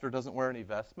your pastor doesn't wear any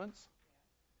vestments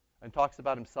and talks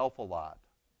about himself a lot.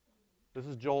 This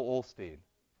is Joel Osteen.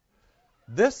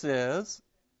 This is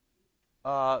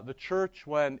the church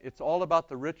when it's all about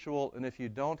the ritual, and if you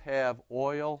don't have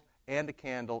oil and a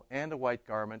candle and a white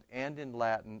garment and in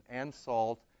Latin and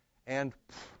salt and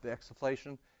the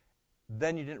exfoliation,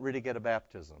 then you didn't really get a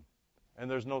baptism.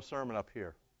 And there's no sermon up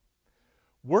here.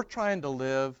 We're trying to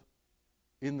live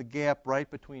in the gap right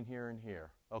between here and here,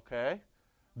 okay?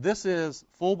 This is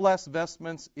full blessed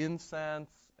vestments, incense,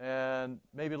 and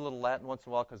maybe a little Latin once in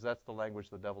a while because that's the language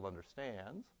the devil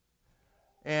understands.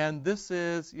 And this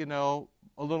is, a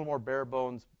little more bare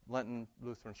bones Lenten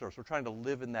Lutheran service. We're trying to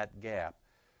live in that gap.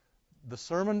 The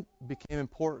sermon became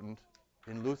important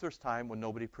in Luther's time when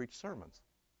nobody preached sermons.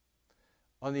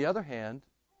 On the other hand,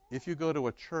 if you go to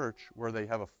a church where they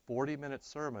have a 40-minute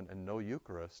sermon and no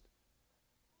Eucharist,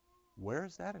 where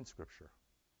is that in Scripture?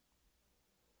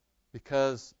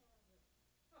 Because,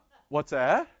 what's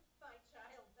that?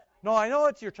 No, I know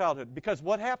it's your childhood. Because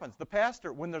what happens? The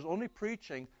pastor, when there's only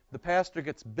preaching, the pastor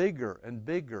gets bigger and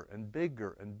bigger and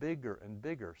bigger and bigger and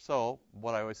bigger. So,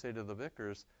 what I always say to the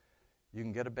vicars, you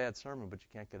can get a bad sermon, but you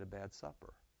can't get a bad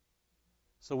supper.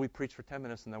 So we preach for 10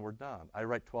 minutes and then we're done. I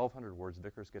write 1,200 words.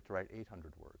 Vicars get to write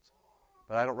 800 words.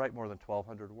 But I don't write more than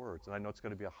 1,200 words. And I know it's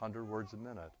going to be 100 words a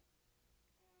minute.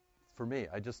 For me,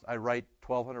 I write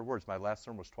 1,200 words. My last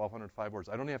sermon was 1,205 words.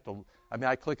 I don't even have to,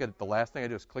 I click it. The last thing I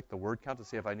do is click the word count to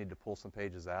see if I need to pull some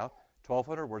pages out.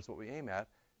 1,200 words is what we aim at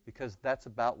because that's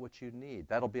about what you need.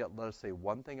 That'll be, let us say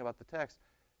one thing about the text.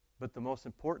 But the most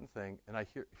important thing, and I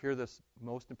hear this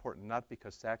most important not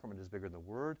because sacrament is bigger than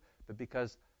word, but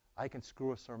because I can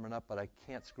screw a sermon up, but I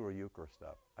can't screw a Eucharist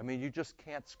up. You just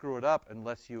can't screw it up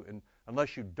unless you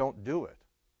don't do it,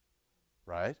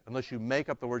 right? Unless you make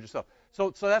up the word yourself.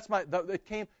 So that's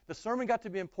the sermon got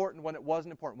to be important when it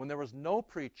wasn't important, when there was no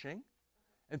preaching,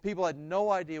 and people had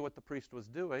no idea what the priest was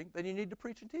doing, then you need to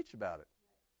preach and teach about it.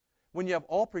 When you have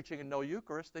all preaching and no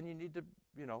Eucharist, then you need to,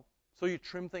 so you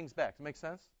trim things back. Does that make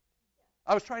sense?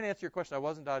 I was trying to answer your question. I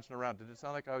wasn't dodging around. Did it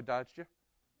sound like I dodged you?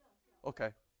 Okay.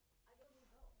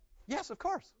 Yes, of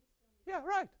course. Yeah,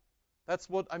 right. That's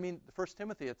what, 1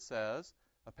 Timothy, it says,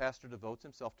 a pastor devotes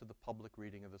himself to the public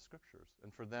reading of the Scriptures.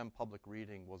 And for them, public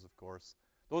reading was, of course,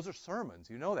 those are sermons.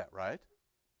 You know that, right?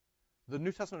 The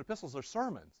New Testament epistles are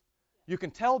sermons. You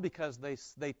can tell because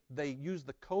they use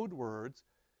the code words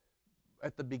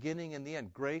at the beginning and the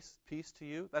end. Grace, peace to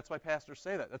you. That's why pastors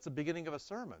say that. That's the beginning of a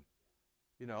sermon.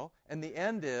 And the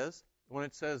end is when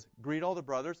it says, greet all the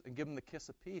brothers and give them the kiss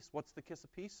of peace. What's the kiss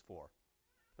of peace for?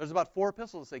 There's about 4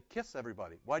 epistles that say kiss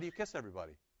everybody. Why do you kiss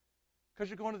everybody? Because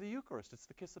you're going to the Eucharist. It's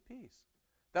the kiss of peace.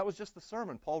 That was just the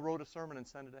sermon. Paul wrote a sermon and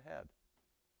sent it ahead.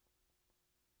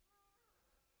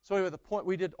 So anyway, the point,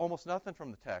 we did almost nothing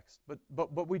from the text,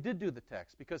 but we did do the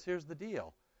text, because here's the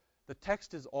deal. The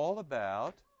text is all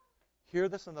about, hear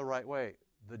this in the right way,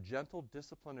 the gentle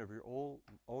discipline of your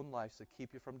own life to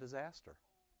keep you from disaster.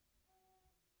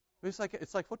 It's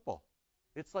like football.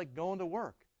 It's like going to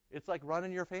work. It's like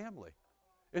running your family.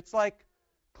 It's like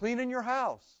cleaning your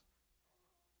house.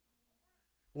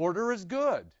 Order is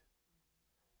good.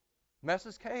 Mess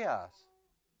is chaos.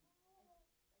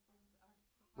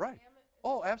 Right.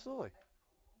 Oh, absolutely.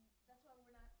 That's why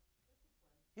we're not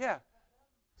disciplined. Yeah.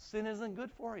 Sin isn't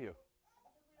good for you.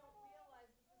 Because we don't realize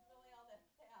this is really all that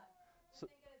bad. So,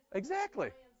 We're thinking it's exactly.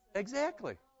 annoyance and,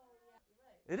 Exactly. oh,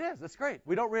 yeah, you're right. It is. It's great.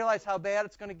 We don't realize how bad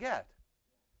it's going to get.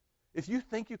 If you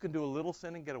think you can do a little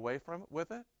sin and get away from it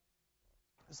with it,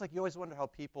 it's like you always wonder how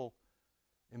people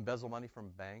embezzle money from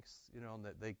banks, and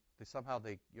that they somehow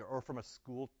or from a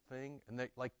school thing, and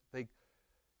they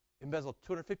embezzle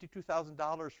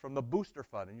 $252,000 from the booster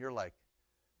fund, and you're like,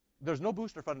 there's no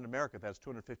booster fund in America that has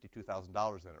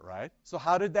 $252,000 in it, right? So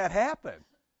how did that happen?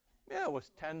 Yeah, it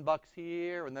was $10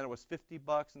 here, and then it was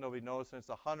 $50, and nobody knows, and it's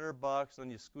 $100, and then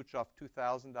you scooch off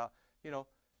 $2,000.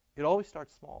 It always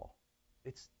starts small.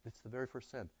 It's the very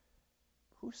first sin.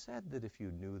 Who said that if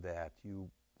you knew that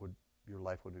your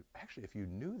life would actually, if you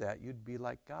knew that, you'd be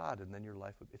like God, and then your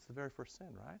life would. It's the very first sin,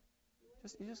 right?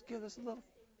 You just give us a little.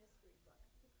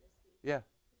 Yeah.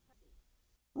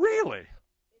 Really?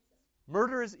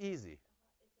 Murder is easy.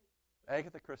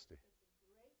 Agatha Christie.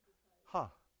 Huh.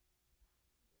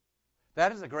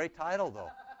 That is a great title,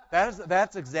 though.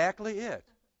 That's exactly it,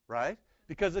 right?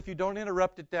 Because if you don't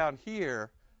interrupt it down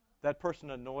here, that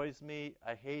person annoys me.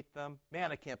 I hate them.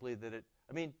 Man, I can't believe that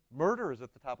murder is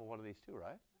at the top of one of these too,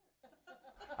 right?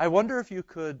 I wonder if you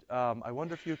could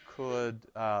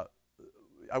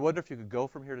go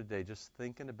from here today just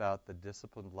thinking about the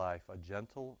disciplined life, a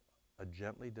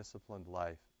gently disciplined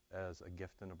life as a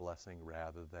gift and a blessing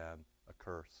rather than a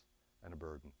curse and a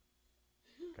burden.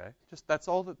 Okay? That's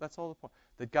all the point.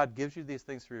 That God gives you these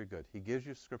things for your good. He gives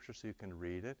you Scripture so you can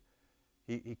read it.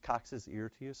 He cocks his ear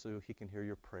to you so he can hear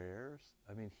your prayers.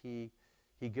 He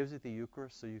gives you the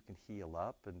Eucharist so you can heal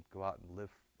up and go out and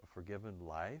live a forgiven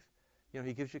life.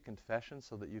 He gives you confession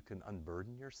so that you can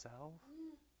unburden yourself.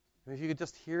 If you could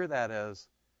just hear that as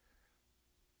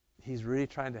he's really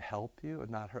trying to help you and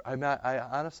not hurt. I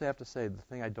honestly have to say, the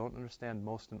thing I don't understand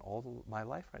most in all my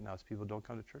life right now is people don't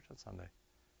come to church on Sunday.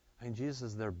 Jesus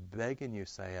is there begging you,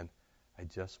 saying, I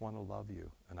just want to love you,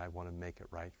 and I want to make it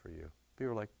right for you.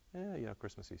 People are like,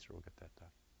 Christmas, Easter, we'll get that done.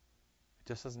 It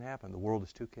just doesn't happen. The world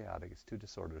is too chaotic. It's too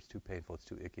disordered. It's too painful. It's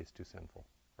too icky. It's too sinful.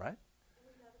 Right?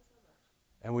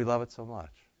 And we love it so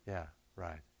much. Yeah,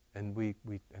 right. And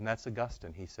and that's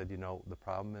Augustine. He said, the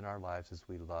problem in our lives is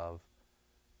we love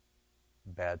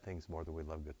bad things more than we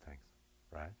love good things.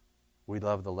 Right? We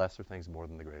love the lesser things more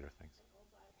than the greater things.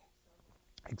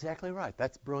 Exactly right.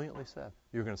 That's brilliantly said.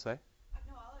 You were going to say?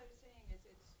 No, all I was saying is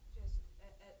it's just,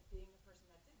 at being the person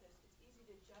that did this, it's easy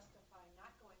to justify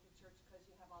not going to church because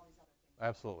you have all these other things.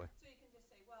 Absolutely. So you can just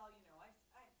say, well,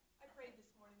 I prayed this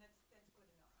morning, that's good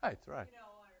enough. Right, right.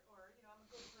 Or I'm a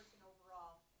good person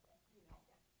overall.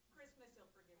 Christmas, he'll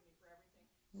forgive me for everything.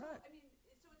 Right.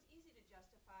 So it's easy to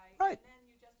justify. Right. And then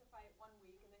you justify it one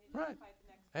week, and then you Right. justify it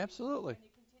the next week. Absolutely. And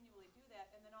you continually do that,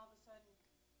 and then all of a sudden,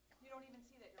 you don't even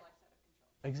see that your life's out of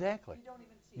control. Exactly. You don't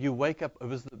even see You wake up. It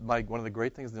was one of the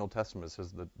great things in the Old Testament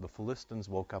says that the Philistines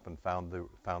woke up and found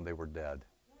they were dead.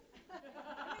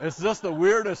 It's just the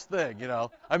weirdest thing,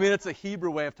 It's a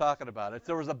Hebrew way of talking about it.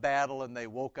 There was a battle and they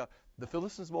woke up. The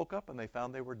Philistines woke up and they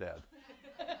found they were dead.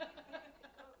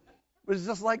 But it's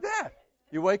just like that.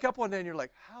 You wake up one day and you're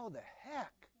like, how the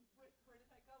heck? Where did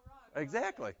I go wrong?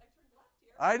 Exactly. I turned left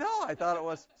here. I know. I thought it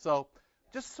was so.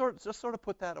 Just sort of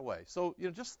put that away. So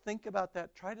just think about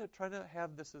that. Try to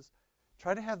have this as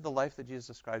Try to have the life that Jesus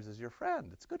describes as your friend.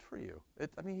 It's good for you.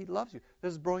 He loves you.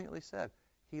 This is brilliantly said.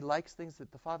 He likes things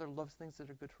that the Father loves things that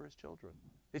are good for his children.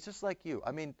 It's just like you.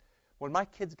 When my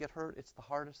kids get hurt, it's the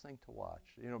hardest thing to watch.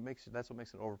 That's what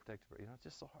makes it overprotective. It's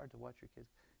just so hard to watch your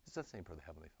kids. It's the same for the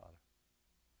Heavenly Father.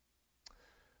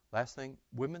 Last thing,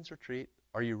 women's retreat.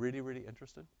 Are you really, really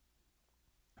interested?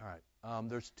 All right.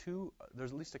 There's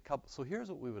at least a couple. So here's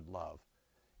what we would love.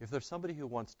 If there's somebody who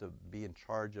wants to be in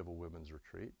charge of a women's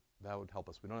retreat, that would help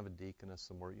us. We don't have a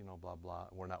deaconess and we're, blah, blah.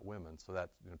 We're not women, so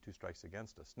that's, 2 strikes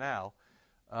against us. Now,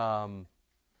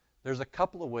 there's a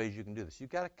couple of ways you can do this. You've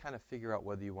got to kind of figure out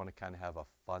whether you want to kind of have a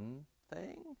fun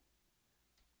thing,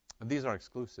 and these aren't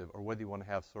exclusive, or whether you want to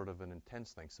have sort of an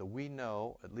intense thing. So we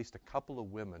know at least a couple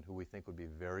of women who we think would be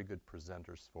very good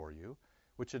presenters for you,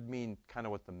 which would mean kind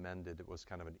of what the men did. It was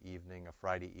kind of an evening, a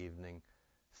Friday evening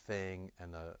thing,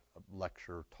 and a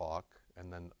lecture talk,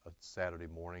 and then a Saturday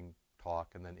morning talk,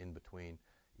 and then in between,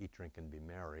 eat, drink, and be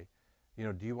merry.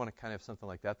 Do you want to kind of have something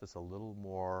like that that's a little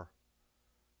more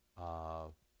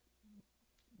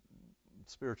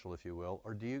spiritual, if you will,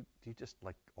 or do you just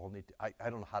like all need to, I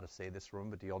don't know how to say this room,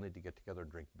 but do you all need to get together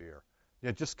and drink beer?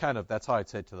 Yeah, just kind of, that's how I'd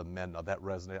say it to the men. Now that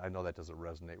resonate, I know that doesn't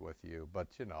resonate with you, but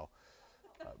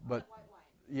but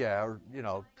yeah, or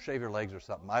shave your legs or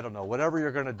something. I don't know, whatever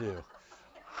you're going to do.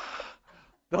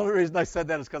 The only reason I said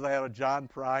that is because I had a John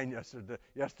Prine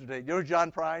yesterday. You know who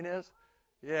John Prine is?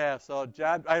 Yeah, so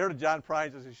I heard of John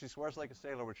Prine. She swears like a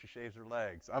sailor when she shaves her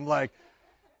legs. I'm like,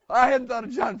 I hadn't thought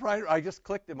of John Prine. I just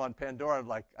clicked him on Pandora. I'm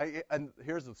like, and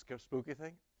here's the spooky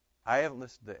thing. I haven't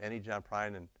listened to any John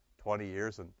Prine in 20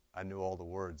 years, and I knew all the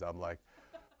words. I'm like,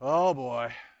 oh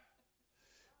boy.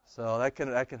 So that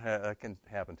can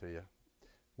happen to you.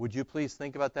 Would you please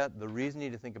think about that? The reason you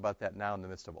need to think about that now in the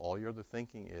midst of all your other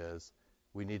thinking is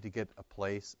we need to get a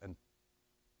place and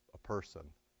a person,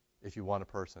 if you want a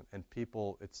person. And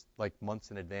people, it's like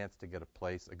months in advance to get a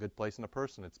place, a good place and a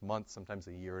person. It's months, sometimes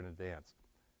a year in advance.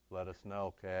 Let us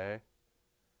know, okay?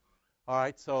 All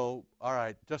right,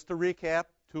 just to recap,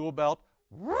 tool belt,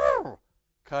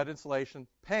 cut insulation,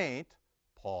 paint,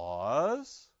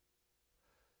 pause,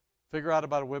 figure out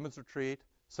about a women's retreat,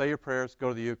 say your prayers, go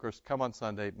to the Eucharist, come on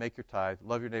Sunday, make your tithe,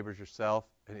 love your neighbors yourself,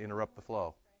 and interrupt the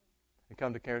flow. And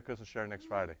come to Carrie Christmas Share next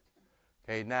Friday.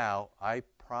 Okay, now, I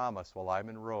promise while I'm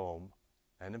in Rome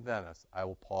and in Venice, I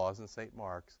will pause in St.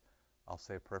 Mark's. I'll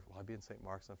say a prayer. Will I be in St.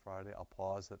 Mark's on Friday? I'll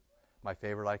pause at my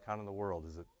favorite icon in the world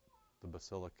is at the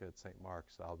Basilica at St.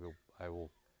 Mark's. I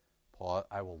will pause.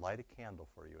 I will light a candle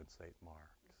for you in St.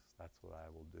 Mark's. That's what I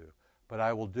will do. But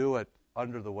I will do it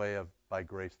under the way of by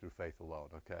grace through faith alone,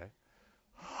 okay?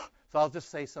 So I'll just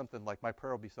say something like, my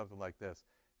prayer will be something like this.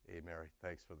 Hey, Mary,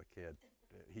 thanks for the kid.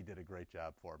 He did a great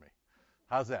job for me.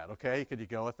 How's that, okay? Could you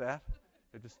go with that?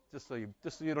 Just so you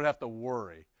don't have to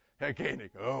worry. Okay,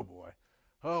 Nick, oh boy.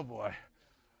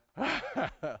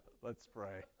 Let's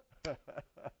pray.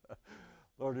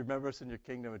 Lord, remember us in your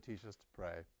kingdom and teach us to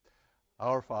pray.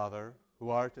 Our Father,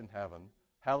 who art in heaven,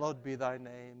 hallowed be thy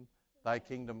name. Thy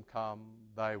kingdom come,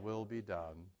 thy will be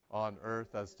done, on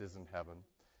earth as it is in heaven.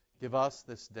 Give us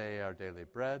this day our daily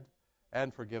bread,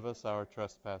 and forgive us our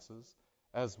trespasses,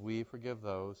 as we forgive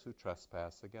those who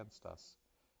trespass against us.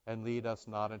 And lead us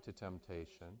not into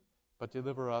temptation, but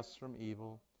deliver us from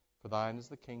evil. For thine is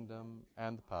the kingdom,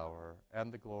 and the power,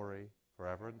 and the glory,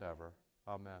 forever and ever.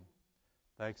 Amen.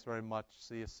 Thanks very much.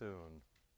 See you soon.